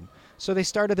afford them. So they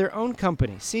started their own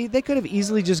company. See, they could have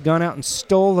easily just gone out and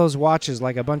stole those watches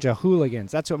like a bunch of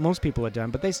hooligans. That's what most people have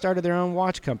done, but they started their own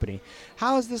watch company.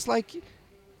 How is this like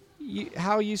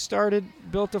how you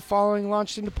built a following,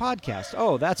 launched into podcast?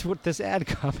 Oh, that's what this ad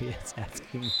copy is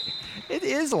asking me. It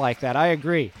is like that, I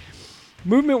agree.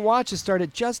 Movement watches start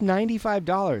at just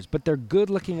 $95, but they're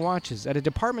good-looking watches. At a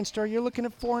department store, you're looking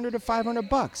at $400 to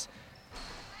 $500.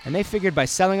 And they figured by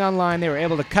selling online, they were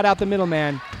able to cut out the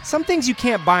middleman. Some things you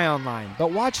can't buy online,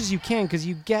 but watches you can because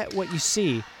you get what you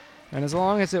see. And as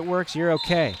long as it works, you're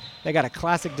okay. They got a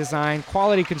classic design,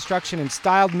 quality construction, and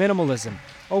styled minimalism.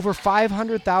 Over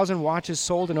 500,000 watches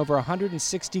sold in over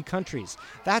 160 countries.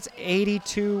 That's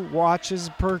 82 watches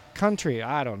per country.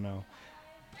 I don't know.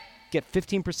 Get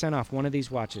 15% off one of these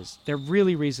watches. They're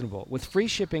really reasonable with free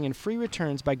shipping and free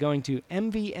returns by going to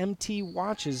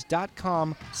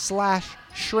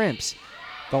mvmtwatches.com/shrimps.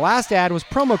 The last ad was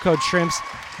promo code shrimps.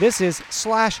 This is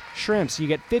 /shrimps. You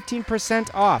get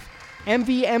 15% off.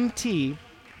 MVMT,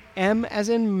 M as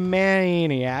in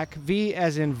maniac, V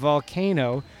as in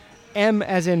volcano, M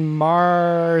as in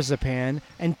marzipan,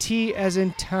 and T as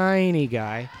in tiny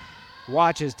guy.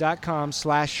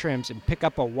 Watches.com/shrimps and pick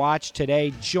up a watch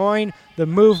today. Join the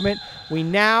movement. We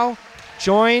now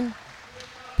join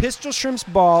Pistol Shrimps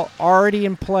Ball already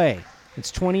in play.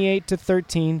 It's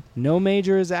 28-13. No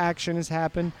major action has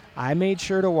happened. I made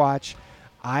sure to watch.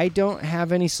 I don't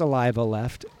have any saliva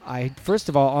left. First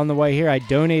of all, on the way here, I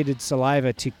donated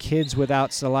saliva to Kids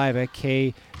Without Saliva,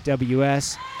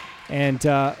 KWS. And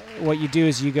what you do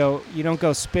is you don't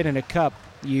go spit in a cup.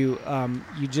 You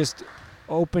just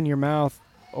open your mouth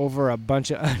over a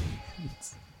bunch of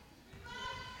onions,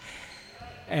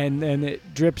 and then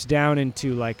it drips down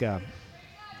into like a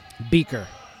beaker,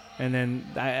 and then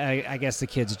I guess the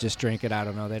kids just drink it. I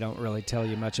don't know. They don't really tell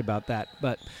you much about that.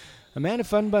 But Amanda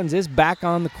Funbuns is back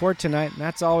on the court tonight, and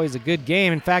that's always a good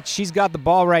game. In fact, she's got the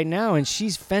ball right now, and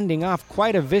she's fending off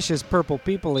quite a vicious Purple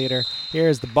People Eater. Here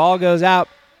as the ball goes out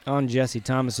on Jesse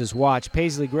Thomas's watch.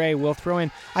 Paisley Gray will throw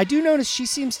in. I do notice she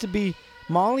seems to be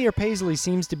Molly or Paisley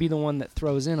seems to be the one that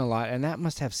throws in a lot, and that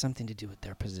must have something to do with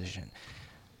their position.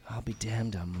 I'll be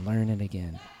damned, I'm learning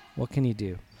again. What can you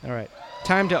do? All right,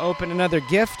 time to open another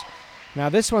gift. Now,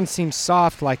 this one seems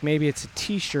soft, like maybe it's a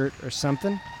T-shirt or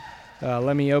something.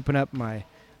 Let me open up my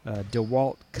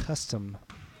DeWalt Custom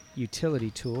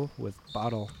utility tool with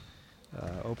bottle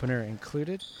opener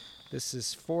included. This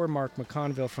is for Mark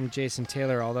McConville from Jason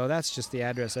Taylor, although that's just the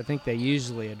address. I think they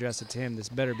usually address it to him. This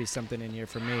better be something in here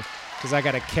for me because I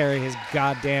got to carry his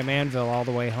goddamn anvil all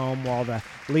the way home while the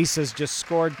Lisas just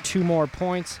scored 2 more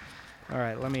points. All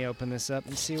right, let me open this up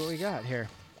and see what we got here.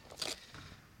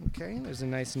 Okay, there's a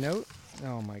nice note.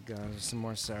 Oh, my God, there's some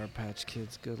more Sour Patch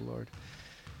Kids. Good Lord.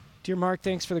 Dear Mark,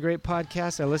 thanks for the great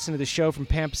podcast. I listened to the show from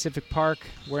Pan Pacific Park,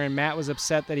 wherein Matt was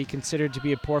upset that he considered to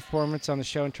be a poor performance on the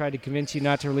show and tried to convince you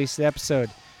not to release the episode.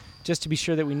 Just to be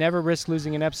sure that we never risk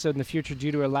losing an episode in the future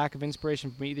due to a lack of inspiration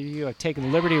from either of you, I've taken the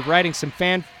liberty of writing some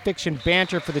fan fiction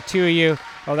banter for the two of you.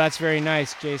 Oh, that's very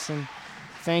nice, Jason.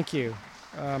 Thank you.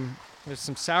 There's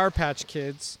some Sour Patch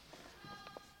Kids.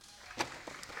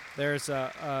 There's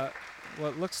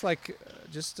what looks like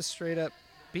just a straight-up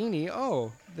beanie.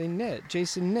 Oh, they knit.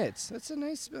 Jason knits. That's a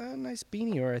nice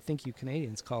beanie, or I think you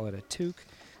Canadians call it a toque.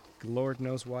 Lord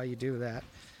knows why you do that.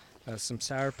 Some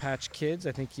Sour Patch Kids.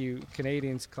 I think you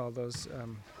Canadians call those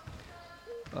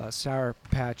Sour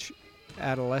Patch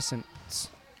adolescents.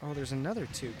 Oh, there's another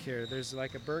toque here. There's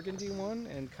like a burgundy one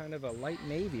and kind of a light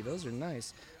navy. Those are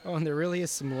nice. Oh, and there really is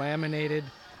some laminated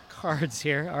cards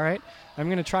here. All right, I'm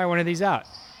going to try one of these out.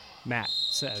 Matt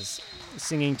says,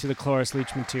 singing to the Cloris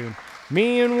Leachman tune,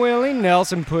 "Me and Willie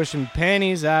Nelson pushing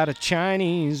pennies out of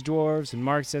Chinese dwarves." And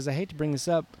Mark says, I hate to bring this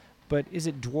up, but is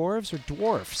it dwarves or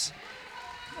dwarfs?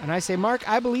 And I say, Mark,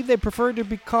 I believe they prefer to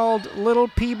be called Little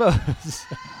Peebos.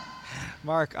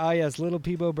 Mark, oh yes, Little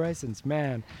Peebo Brysons.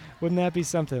 Man, wouldn't that be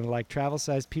something like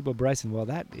travel-sized Peebo Bryson? Well,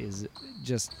 that is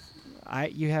just,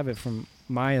 you have it from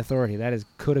my authority. That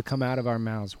could have come out of our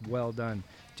mouths. Well done,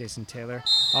 Jason Taylor.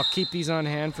 I'll keep these on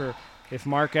hand for if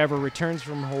Mark ever returns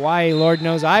from Hawaii. Lord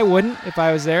knows I wouldn't if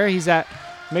I was there. He's at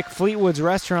Mick Fleetwood's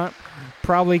restaurant,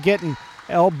 probably getting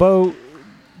elbow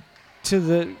to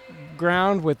the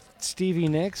ground with Stevie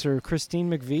Nicks or Christine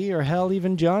McVie or hell,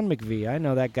 even John McVie. I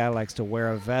know that guy likes to wear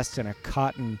a vest and a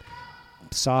cotton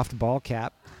soft ball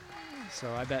cap.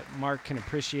 So I bet Mark can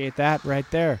appreciate that right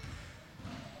there.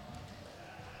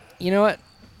 You know what?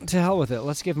 To hell with it.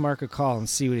 Let's give Mark a call and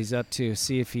see what he's up to.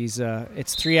 See if he's,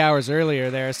 it's 3 hours earlier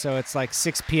there, so it's like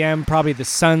 6 p.m. Probably the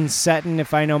sun's setting.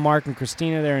 If I know Mark and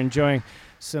Christina, they're enjoying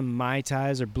some Mai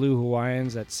Tais or Blue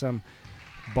Hawaiians at some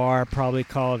bar probably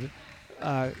called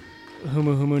Humu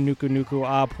Humu Nuku Nuku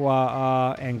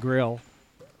Apua and Grill.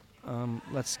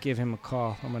 Let's give him a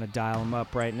call. I'm going to dial him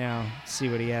up right now, see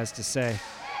what he has to say.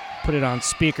 Put it on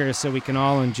speaker so we can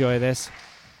all enjoy this.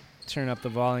 Turn up the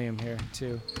volume here,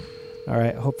 too. All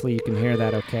right, hopefully you can hear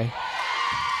that okay.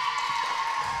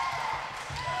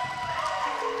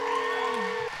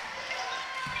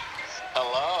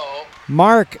 Hello?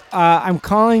 Mark, I'm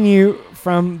calling you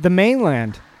from the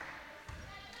mainland.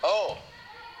 Oh.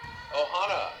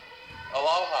 Ohana.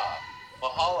 Aloha.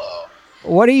 Mahalo.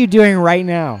 What are you doing right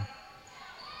now?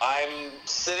 I'm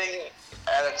sitting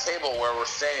at a table where we're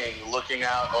staying, looking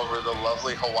out over the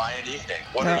lovely Hawaiian evening.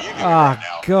 What are you doing right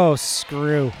now? Go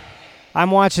screw. I'm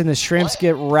watching the Shrimps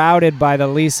get routed by the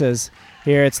Lisas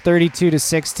here. It's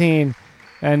 32-16.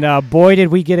 And boy, did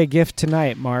we get a gift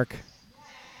tonight, Mark.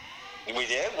 We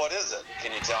did? What is it?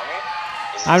 Can you tell me?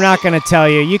 I'm not going to tell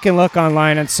you. You can look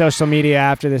online on social media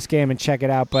after this game and check it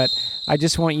out, but I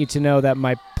just want you to know that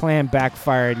my plan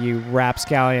backfired, you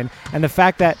rapscallion. And the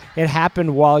fact that it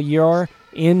happened while you're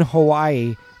in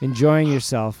Hawaii enjoying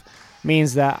yourself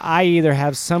means that I either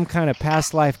have some kind of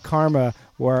past life karma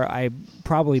where I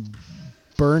probably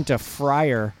burnt a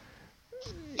fryer.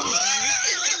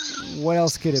 What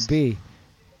else could it be?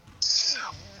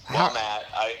 Well, Matt,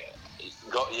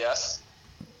 yes?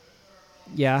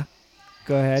 Yeah,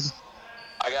 go ahead.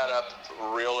 I got up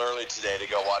real early today to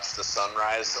go watch the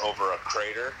sunrise over a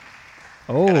crater.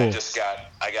 Oh. And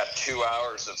I got 2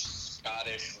 hours of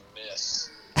Scottish mist.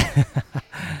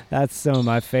 That's some of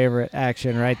my favorite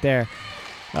action right there.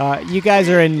 You guys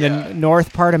are in the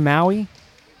north part of Maui?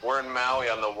 We're in Maui,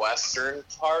 on the western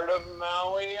part of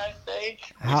Maui, I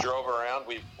think. We drove around.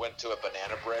 We went to a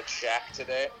banana bread shack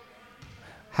today.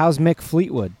 How's Mick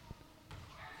Fleetwood?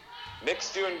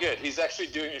 Mick's doing good. He's actually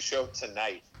doing a show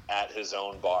tonight at his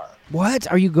own bar. What?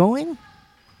 Are you going?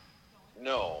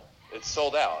 No, it's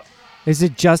sold out. Is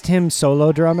it just him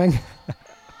solo drumming?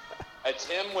 It's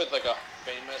him with like a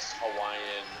famous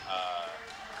Hawaiian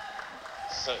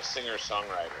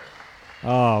singer-songwriter.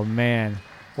 Oh man.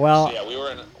 Well, so, yeah, we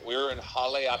were in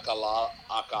Haleakala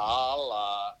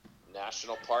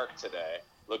National Park today,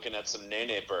 looking at some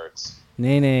nene birds.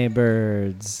 Nene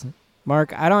birds.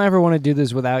 Mark, I don't ever want to do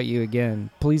this without you again.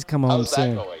 Please come home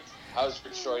soon. How's that going? How's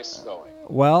your choice going?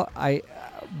 Well,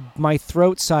 my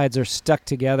throat sides are stuck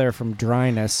together from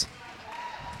dryness.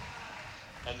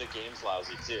 And the game's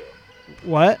lousy too.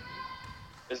 What?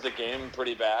 Is the game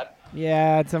pretty bad?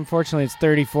 Yeah, unfortunately it's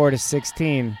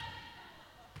 34-16.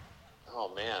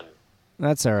 Oh man.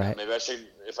 That's all right. Maybe I should.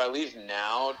 If I leave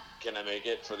now, can I make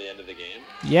it for the end of the game?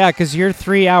 Yeah, because you're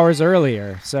 3 hours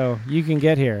earlier, so you can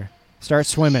get here. Start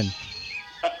swimming.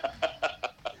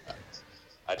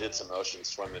 I did some ocean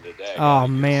swimming today. Oh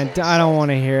man, I don't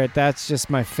want to hear it. That's just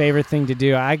my favorite thing to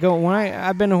do. I've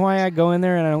been to Hawaii. I go in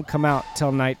there and I don't come out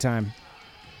till nighttime.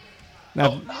 How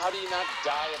do you not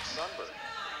die of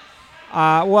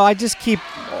sunburn? Well, I just keep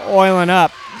oiling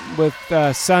up with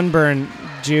sunburn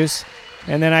juice,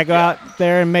 and then I go out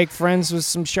there and make friends with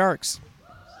some sharks.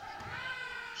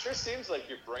 Sure seems like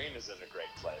your brain is in a great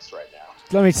place right now.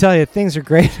 Let me tell you, things are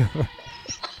great.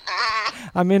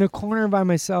 I'm in a corner by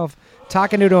myself,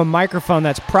 talking into a microphone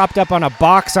that's propped up on a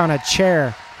box on a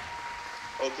chair.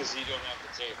 Oh, because you don't have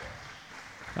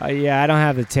the table. Yeah, I don't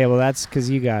have the table. That's because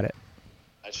you got it.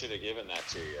 I should have given that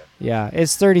to you. Yeah,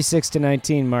 it's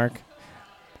 36-19, Mark.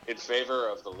 In favor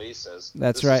of the Lisas.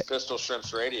 That's this right. Is Pistol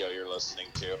Shrimps Radio you're listening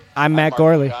to. I'm Matt Mark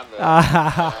Gorley.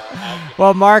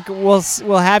 Well, Mark, we'll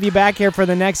have you back here for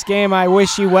the next game. I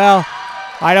wish you well.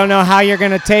 I don't know how you're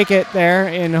going to take it there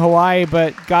in Hawaii,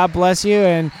 but God bless you,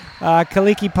 and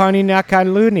Kaliki Pani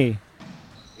Nakaluni.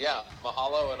 Yeah,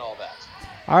 mahalo and all that.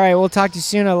 All right, we'll talk to you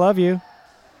soon. I love you.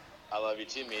 I love you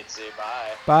too, Mitzi.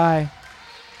 Bye. Bye.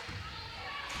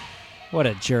 What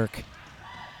a jerk.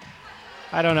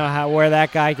 I don't know where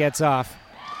that guy gets off.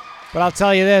 But I'll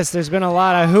tell you this, there's been a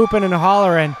lot of hooping and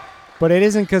hollering, but it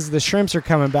isn't because the Shrimps are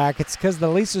coming back. It's because the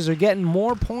Leafs are getting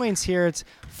more points here. It's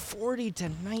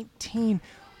 40-19.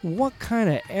 What kind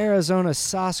of Arizona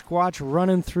Sasquatch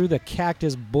running through the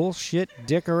cactus bullshit,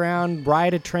 dick around,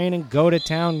 ride a train and go to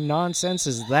town nonsense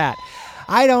is that?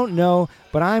 I don't know,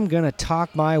 but I'm going to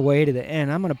talk my way to the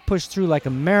end. I'm going to push through like a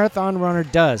marathon runner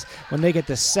does when they get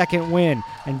the second win.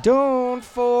 And don't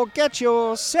forget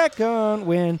your second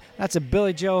win. That's a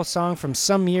Billy Joel song from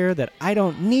some year that I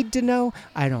don't need to know,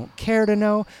 I don't care to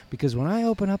know, because when I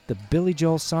open up the Billy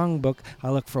Joel songbook, I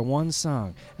look for one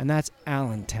song, and that's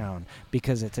Allentown,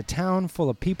 because it's a town full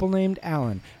of people named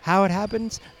Allen. How it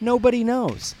happens, nobody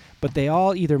knows. But they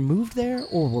all either moved there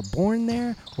or were born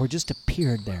there or just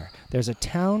appeared there. There's a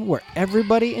town where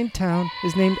everybody in town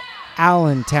is named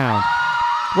Allentown.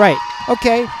 Right.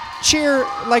 Okay. Cheer,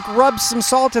 like rub some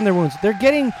salt in their wounds. They're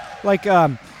getting like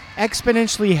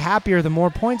exponentially happier the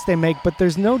more points they make, but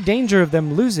there's no danger of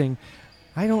them losing.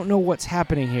 I don't know what's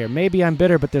happening here. Maybe I'm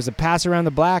bitter, but there's a pass around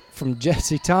the black from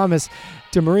Jesse Thomas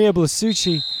to Maria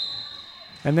Blasucci.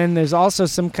 And then there's also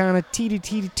some kind of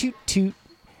toot-toot.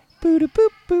 Boop,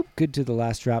 boop. Good to the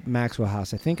last drop, Maxwell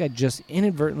House. I think I just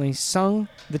inadvertently sung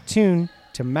the tune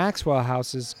to Maxwell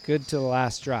House's Good to the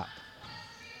Last Drop.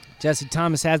 Jesse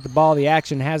Thomas has the ball. The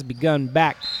action has begun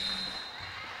back.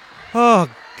 Oh,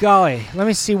 golly. Let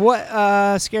me see.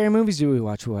 What scary movies do we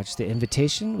watch? We watched The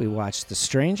Invitation. We watched The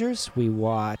Strangers. We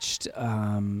watched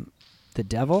The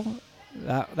Devil.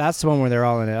 That's the one where they're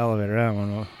all in the elevator. That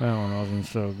one wasn't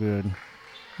so good.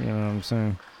 You know what I'm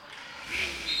saying?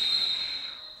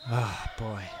 Oh,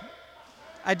 boy.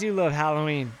 I do love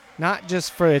Halloween. Not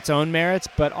just for its own merits,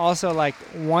 but also like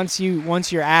once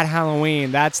you're at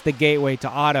Halloween, that's the gateway to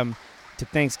autumn, to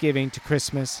Thanksgiving, to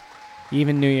Christmas,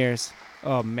 even New Year's.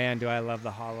 Oh, man, do I love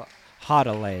the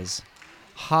holidays.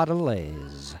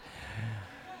 Holidays.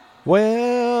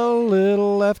 Well,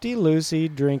 little Lefty Lucy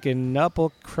drinking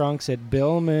Nupple Crunks at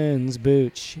Billman's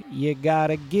Booch. You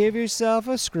gotta give yourself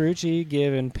a scroochie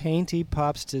giving painty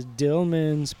pops to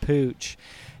Dillman's Pooch.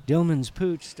 Dillman's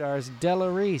Pooch stars Della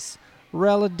Reese,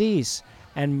 Rella Deese,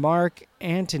 and Mark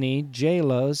Antony,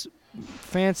 J-Lo's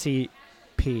Fancy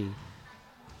P.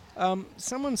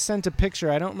 Someone sent a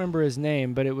picture, I don't remember his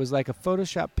name, but it was like a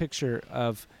Photoshop picture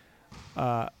of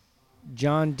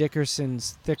John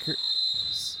Dickerson's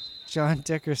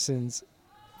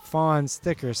Fawn's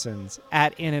Thickerson's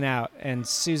at In-N-Out and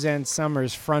Suzanne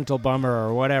Summers' Frontal Bummer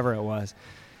or whatever it was.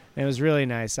 It was really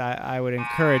nice. I would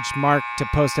encourage Mark to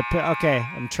post okay,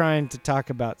 I'm trying to talk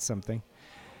about something.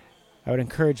 I would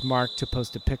encourage Mark to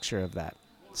post a picture of that.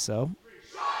 So,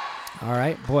 all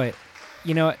right, boy.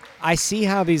 You know, I see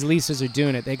how these Leafs are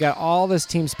doing it. They got all this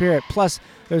team spirit. Plus,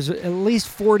 there's at least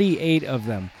 48 of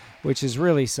them, which is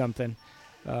really something.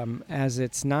 As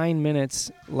it's 9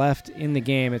 minutes left in the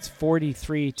game, it's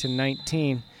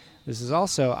 43-19. This is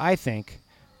also, I think,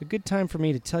 a good time for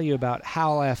me to tell you about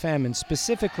Howl FM and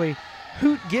specifically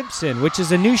Hoot Gibson, which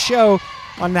is a new show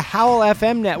on the Howl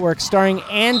FM network starring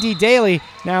Andy Daly.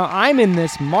 Now, I'm in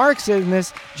this, Mark's in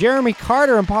this, Jeremy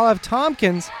Carter and Paul F.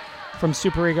 Tompkins from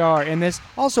Super Ego are in this.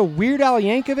 Also, Weird Al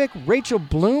Yankovic, Rachel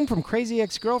Bloom from Crazy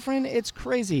Ex-Girlfriend. It's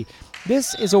crazy.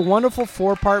 This is a wonderful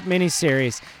 4-part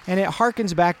miniseries, and it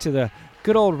harkens back to the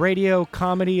good old radio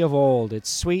comedy of old. It's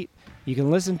sweet. You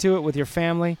can listen to it with your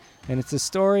family, and it's the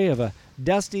story of a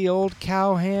dusty old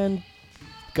cowhand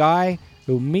guy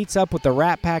who meets up with the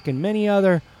Rat Pack and many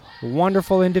other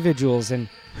wonderful individuals. And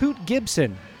Hoot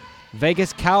Gibson,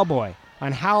 Vegas Cowboy,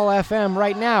 on Howl FM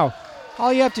right now.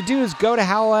 All you have to do is go to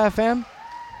Howl FM.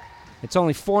 It's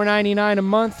only $4.99 a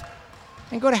month.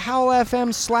 And go to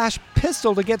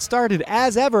howlfm/pistol to get started.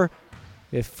 As ever,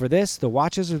 if for this, the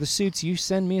watches or the suits, you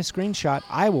send me a screenshot,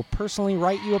 I will personally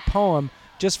write you a poem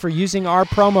just for using our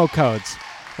promo codes.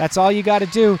 That's all you got to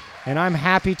do, and I'm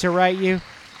happy to write you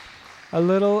a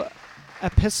little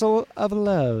epistle of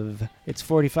love. It's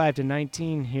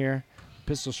 45-19 here,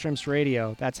 Pistol Shrimps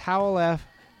Radio. That's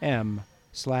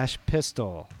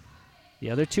howlfm/pistol. The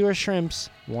other two are shrimps.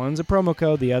 One's a promo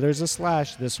code, the other's a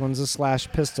slash. This one's a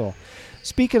 /pistol.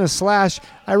 Speaking of slash,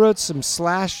 I wrote some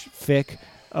slash fic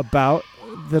about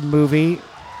the movie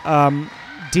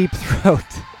Deep Throat.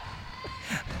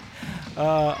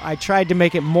 I tried to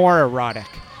make it more erotic,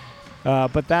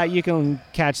 but that you can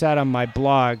catch that on my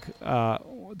blog,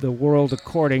 The World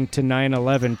According to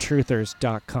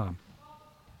 911truthers.com.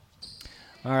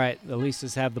 All right, the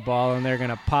Leafs have the ball, and they're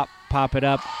going to pop it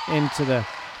up into the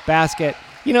basket.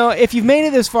 You know, if you've made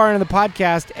it this far into the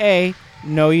podcast, A,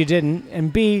 no you didn't,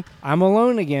 and B, I'm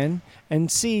alone again,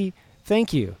 and C,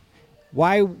 thank you.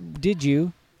 Why did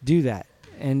you do that?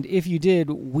 And if you did,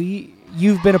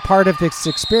 you've been a part of this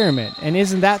experiment. And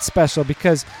isn't that special?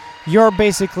 Because you're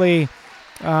basically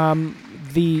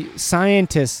the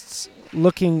scientists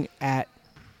looking at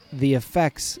the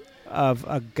effects of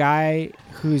a guy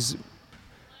who's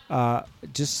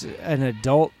just an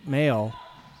adult male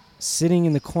sitting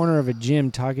in the corner of a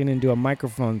gym talking into a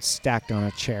microphone stacked on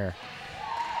a chair.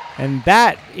 And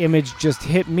that image just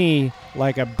hit me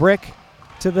like a brick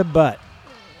to the butt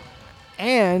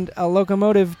and a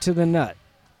locomotive to the nut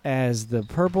as the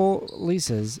purple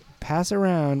Lisas pass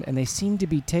around, and they seem to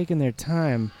be taking their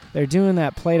time. They're doing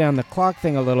that play down the clock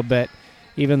thing a little bit,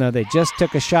 even though they just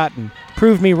took a shot and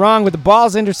proved me wrong with the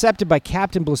balls intercepted by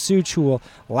Captain Blasuch, who will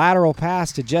lateral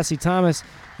pass to Jesse Thomas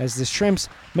as the Shrimps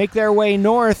make their way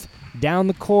north down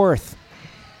the court.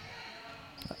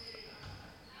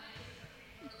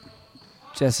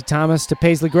 Jesse Thomas to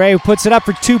Paisley Gray, who puts it up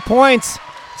for 2 points.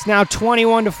 It's now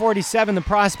 21-47. The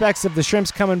prospects of the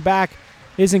Shrimps coming back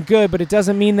isn't good, but it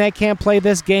doesn't mean they can't play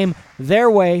this game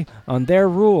their way on their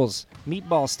rules.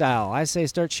 Meatball style. I say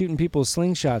start shooting people with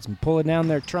slingshots and pulling down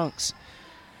their trunks.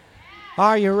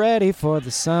 Are you ready for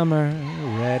the summer?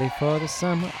 Ready for the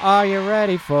summer? Are you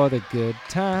ready for the good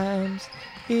times?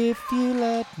 If you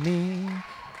let me,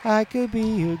 I could be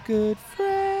your good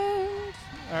friend.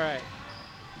 All right.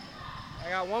 I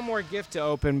got one more gift to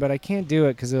open, but I can't do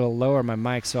it because it'll lower my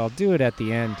mic, so I'll do it at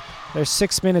the end. There's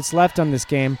 6 minutes left on this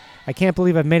game. I can't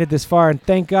believe I've made it this far, and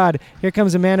thank God, here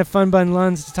comes Amanda Funbun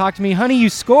Lunds to talk to me. Honey, you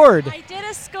scored. I did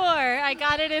a score. I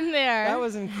got it in there. That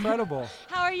was incredible.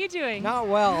 How are you doing? Not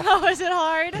well. Oh, is it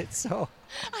hard? It's so...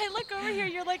 I look over here.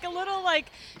 You're like a little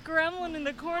gremlin in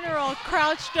the corner, all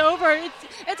crouched over.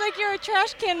 It's like you're a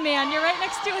trash can man. You're right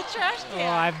next to a trash can.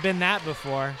 Oh, I've been that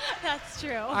before. That's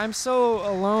true. I'm so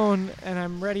alone, and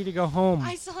I'm ready to go home.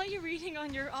 I saw you reading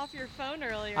off your phone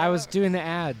earlier. I was doing the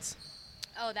ads.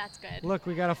 Oh, that's good. Look,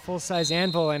 we got a full-size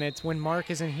anvil, and it's when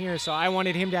Mark isn't here, so I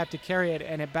wanted him to have to carry it,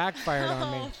 and it backfired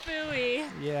on me. Oh, phooey.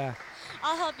 Yeah.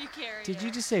 I'll help you carry Did it.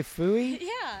 you just say phooey?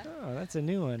 Yeah. Oh, that's a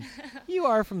new one. You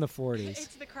are from the 40s.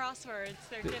 It's the crosswords.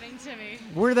 They're getting to me.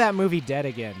 We're that movie Dead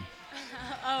Again.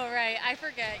 Oh, right. I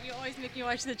forget. You always make me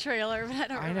watch the trailer, but I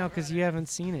don't I know, because you haven't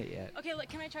seen it yet. Okay, look,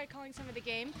 can I try calling some of the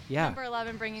game? Yeah. Number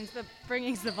 11 brings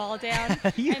the ball down.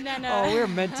 And then, we're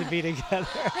meant to be together.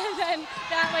 And then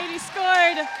that lady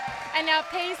scored. And now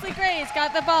Paisley Gray's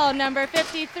got the ball, number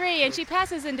 53, and she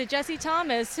passes into Jesse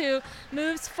Thomas, who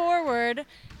moves forward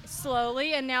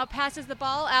slowly and now passes the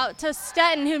ball out to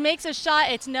Stetton, who makes a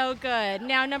shot. It's no good.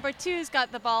 Now number 2's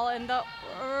got the ball in the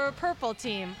purple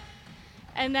team.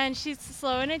 And then she's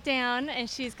slowing it down, and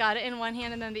she's got it in one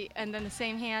hand and then the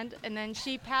same hand. And then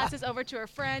she passes over to her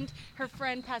friend. Her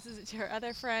friend passes it to her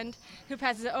other friend, who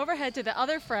passes it overhead to the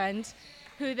other friend,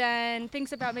 who then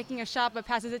thinks about making a shot but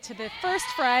passes it to the first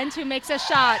friend, who makes a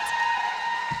shot.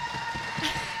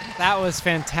 That was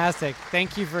fantastic.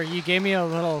 Thank you you gave me a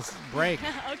little break.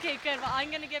 Okay, good. Well, I'm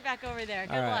going to get back over there.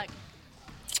 Good luck.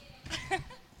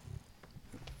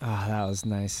 Oh, that was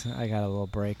nice. I got a little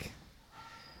break.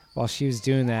 While she was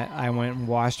doing that, I went and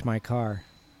washed my car.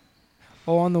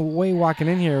 Oh, on the way walking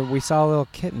in here, we saw a little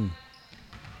kitten.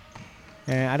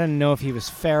 And I didn't know if he was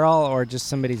feral or just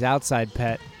somebody's outside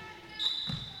pet.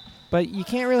 But you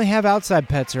can't really have outside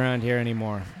pets around here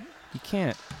anymore. You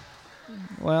can't.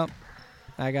 Well,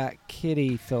 I got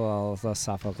kitty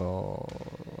philosophical.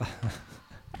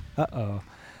 Uh-oh.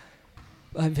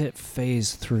 I've hit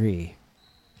phase 3.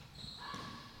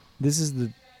 This is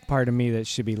the part of me that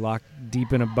should be locked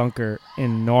deep in a bunker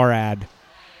in NORAD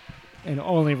and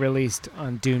only released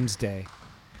on Doomsday.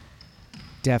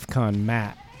 DEFCON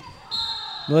Matt.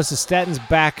 Melissa Stetton's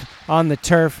back on the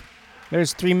turf.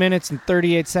 There's 3 minutes and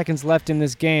 38 seconds left in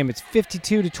this game. It's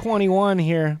 52-21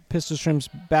 here, Pistol Shrimps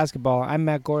basketball. I'm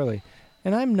Matt Gorley,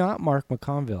 and I'm not Mark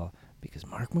McConville, because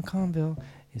Mark McConville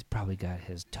has probably got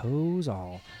his toes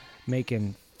all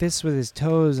making fists with his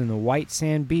toes in the white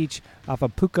sand beach off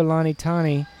of Pukalani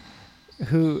Tani,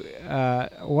 who,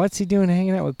 what's he doing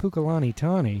hanging out with Pukalani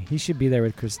Tani? He should be there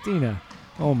with Christina.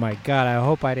 Oh my God, I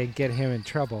hope I didn't get him in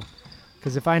trouble.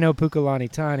 Because if I know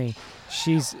Pukalani Tani,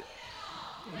 she's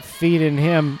feeding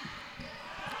him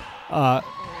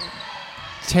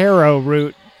taro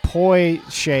root poi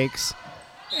shakes,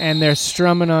 and they're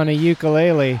strumming on a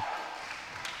ukulele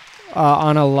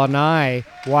on a lanai,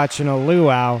 watching a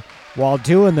luau while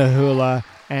doing the hula,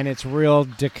 and it's real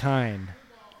kind.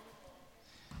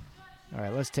 All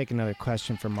right, let's take another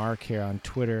question from Mark here on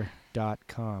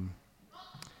Twitter.com.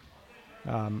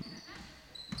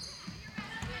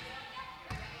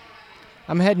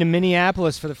 I'm heading to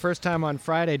Minneapolis for the first time on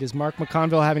Friday. Does Mark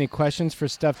McConville have any questions for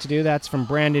Stuff to Do? That's from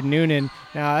Brandon Noonan.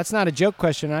 Now, that's not a joke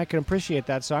question. I can appreciate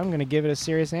that, so I'm going to give it a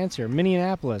serious answer.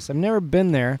 Minneapolis. I've never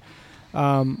been there,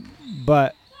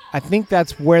 but I think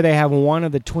that's where they have one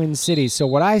of the Twin Cities. So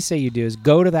what I say you do is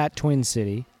go to that Twin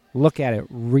City, look at it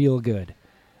real good.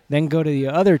 Then go to the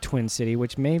other Twin City,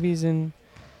 which maybe is in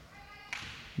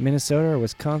Minnesota or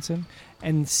Wisconsin,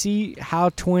 and see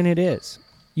how twin it is.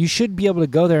 You should be able to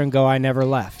go there and go, I never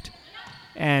left.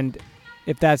 And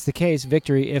if that's the case,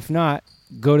 victory. If not,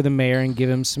 go to the mayor and give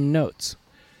him some notes.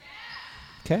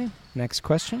 Okay, next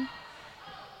question.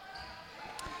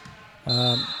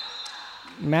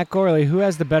 Matt Gorley, who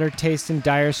has the better taste in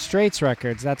Dire Straits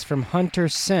records? That's from Hunter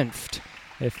Senft.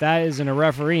 If that isn't a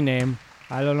referee name,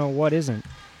 I don't know what isn't.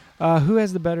 Who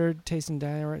has the better taste in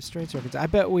Dire Straits records? I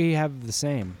bet we have the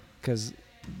same, because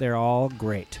they're all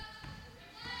great.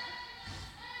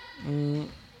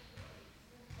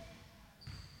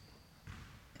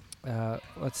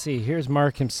 Let's see. Here's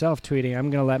Mark himself tweeting. I'm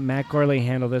going to let Matt Gorley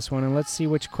handle this one, and let's see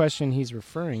which question he's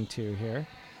referring to here.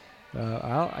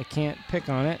 I can't pick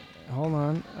on it. Hold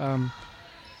on.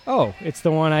 Oh, it's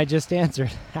the one I just answered.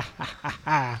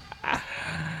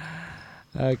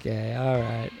 Okay,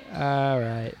 all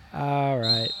right.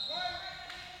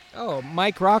 Oh,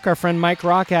 Mike Rock, our friend Mike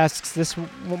Rock asks, this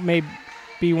may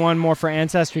be one more for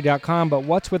Ancestry.com, but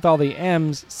what's with all the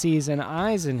M's, C's, and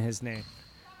I's in his name?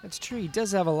 That's true, he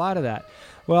does have a lot of that.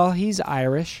 Well, he's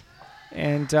Irish,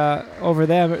 and over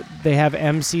there they have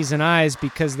M's, C's, and I's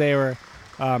because they were,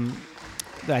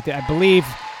 I believe,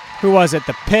 who was it,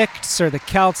 the Picts or the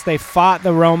Celts? They fought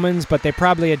the Romans, but they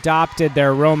probably adopted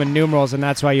their Roman numerals, and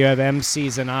that's why you have M's,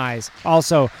 C's, and I's.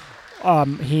 Also,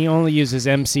 he only uses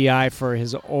MCI for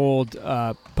his old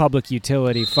public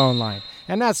utility phone line.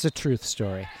 And that's the truth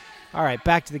story. All right,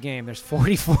 back to the game. There's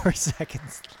 44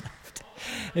 seconds left.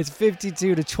 It's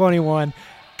 52-21.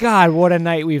 God, what a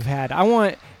night we've had. I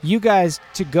want you guys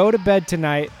to go to bed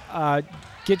tonight,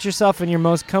 get yourself in your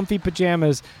most comfy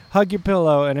pajamas, hug your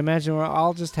pillow, and imagine we're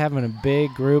all just having a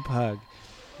big group hug.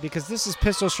 Because this is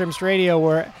Pistol Shrimps Radio,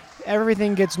 where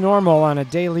everything gets normal on a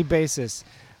daily basis.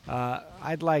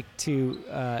 I'd like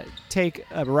to take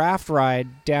a raft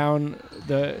ride down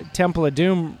the Temple of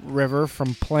Doom River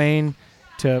from Plain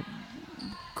to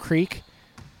Creek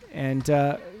and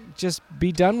just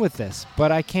be done with this.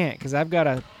 But I can't because I've got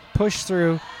to push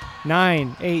through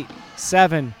 9, 8,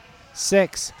 7,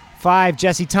 6, 5.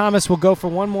 Jesse Thomas will go for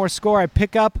one more score. I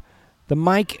pick up the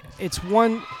mic. It's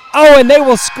one. Oh, and they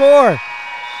will score.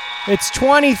 It's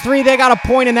 23. They got a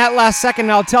point in that last second.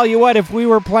 And I'll tell you what, if we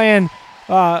were playing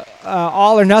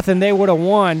all or nothing, they would have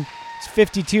won. It's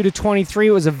 52-23.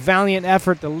 It was a valiant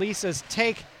effort. The Lisas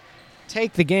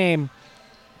take the game,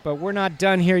 but we're not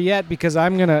done here yet because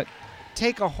I'm going to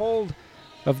take a hold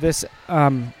of this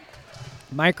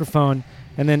microphone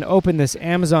and then open this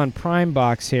Amazon Prime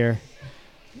box here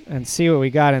and see what we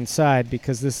got inside,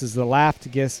 because this is the laughed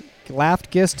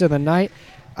gist of the night.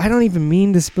 I don't even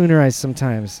mean to spoonerize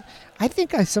sometimes. I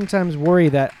think I sometimes worry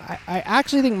that I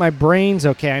actually think my brain's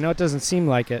okay. I know it doesn't seem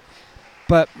like it,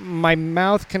 but my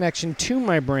mouth connection to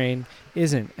my brain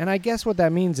isn't. And I guess what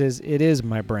that means is it is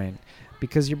my brain,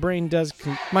 because your brain does.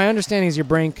 My understanding is your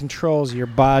brain controls your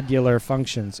bodybular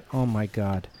functions. Oh my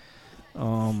God.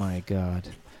 Oh my God.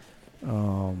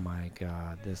 Oh my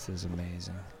God. This is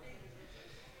amazing.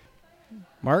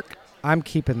 Mark, I'm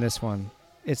keeping this one.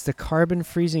 It's the carbon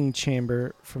freezing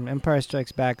chamber from Empire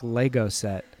Strikes Back Lego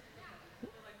set.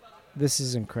 This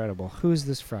is incredible. Who's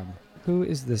this from? Who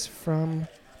is this from?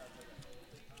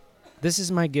 This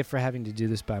is my gift for having to do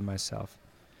this by myself.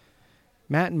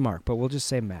 Matt and Mark, but we'll just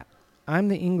say Matt. I'm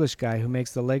the English guy who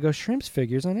makes the Lego Shrimps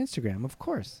figures on Instagram, of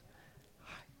course.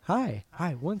 Hi,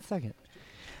 1 second.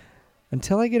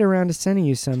 Until I get around to sending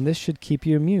you some, this should keep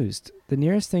you amused. The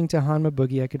nearest thing to Hanma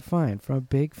Boogie I could find, from a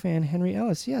big fan, Henry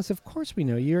Ellis. Yes, of course we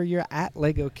know. You're at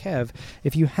Lego Kev.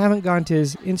 If you haven't gone to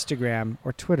his Instagram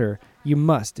or Twitter, you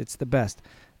must. It's the best.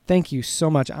 Thank you so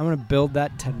much. I'm going to build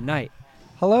that tonight.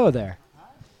 Hello there.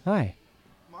 Hi.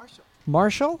 Marshall.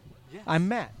 Marshall? Yes. I'm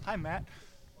Matt. Hi, Matt.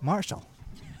 Marshall.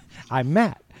 I'm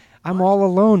Matt. I'm all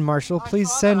alone, Marshall.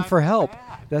 Please send for help.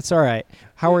 That's all right.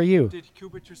 How are you? Did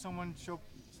Kubich or someone show?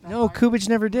 No, Kubich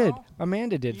never did. No?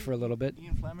 Amanda did for a little bit.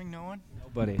 Ian Fleming, no one?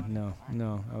 Nobody. No.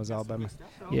 I was all by myself.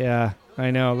 Yeah,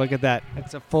 I know. Look at that.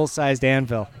 It's a full-sized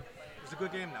anvil. It was a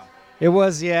good game, though. It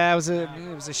was, yeah. It was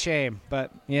a shame,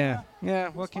 but yeah.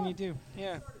 What can you do?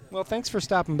 Yeah. Well, thanks for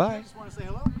stopping by. I just want to say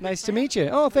hello. Nice to meet you.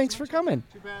 Oh, thanks for coming.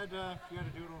 Too bad you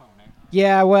had to do it alone, eh?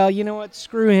 Yeah. Well, you know what?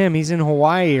 Screw him. He's in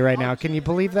Hawaii right now. Can you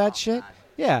believe that shit?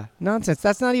 Yeah. Nonsense.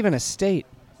 That's not even a state.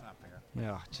 That's not fair.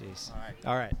 Oh, jeez.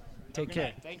 All right. Take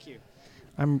care. Thank you.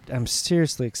 I'm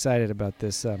seriously excited about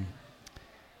this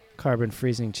carbon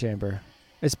freezing chamber.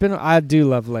 I do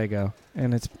love Lego,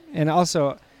 and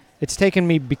also it's taken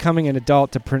me becoming an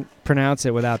adult to pronounce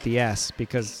it without the S,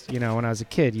 because when I was a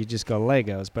kid you just go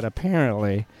Legos, but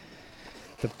apparently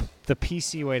the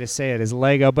PC way to say it is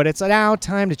Lego. But it's now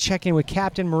time to check in with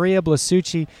Captain Maria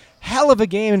Blasucci. Hell of a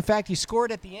game. In fact, you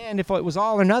scored at the end. If it was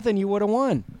all or nothing, you would have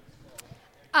won.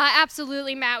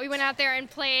 Absolutely, Matt. We went out there and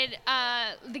played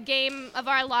the game of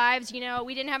our lives.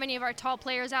 We didn't have any of our tall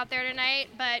players out there tonight,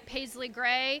 but Paisley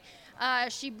Gray,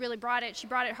 she really brought it. She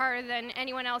brought it harder than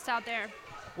anyone else out there.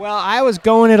 Well, I was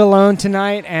going it alone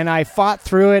tonight, and I fought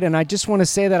through it, and I just want to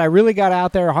say that I really got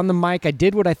out there on the mic. I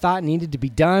did what I thought needed to be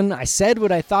done. I said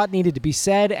what I thought needed to be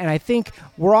said, and I think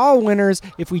we're all winners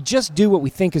if we just do what we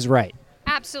think is right.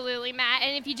 Absolutely, Matt.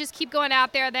 And if you just keep going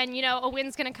out there, then, a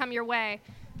win's going to come your way.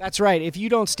 That's right. If you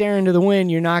don't stare into the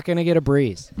wind, you're not going to get a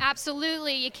breeze.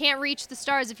 Absolutely. You can't reach the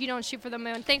stars if you don't shoot for the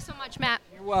moon. Thanks so much, Matt.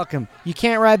 You're welcome. You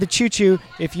can't ride the choo-choo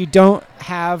if you don't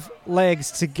have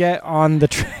legs to get on the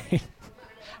train.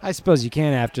 I suppose you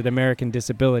can after the American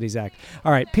Disabilities Act.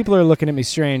 All right, people are looking at me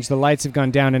strange. The lights have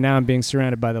gone down, and now I'm being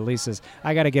surrounded by the Lisas.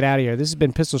 I got to get out of here. This has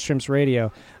been Pistol Shrimps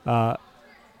Radio.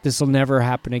 This will never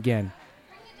happen again.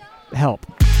 Help.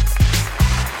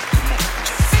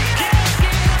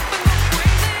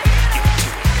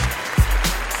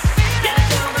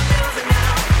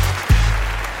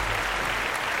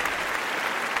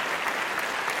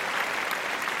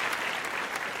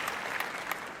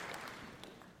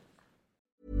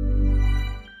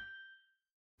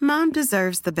 Mom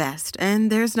deserves the best,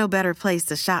 and there's no better place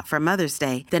to shop for Mother's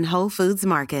Day than Whole Foods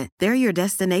Market. They're your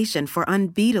destination for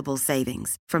unbeatable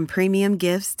savings, from premium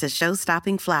gifts to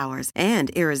show-stopping flowers and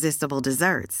irresistible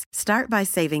desserts. Start by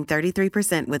saving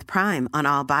 33% with Prime on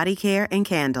all body care and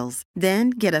candles.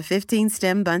 Then get a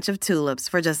 15-stem bunch of tulips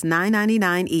for just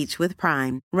 $9.99 each with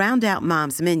Prime. Round out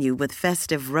Mom's menu with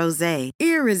festive rosé,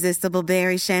 irresistible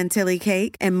berry chantilly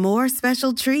cake, and more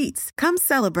special treats. Come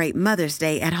celebrate Mother's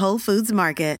Day at Whole Foods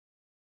Market.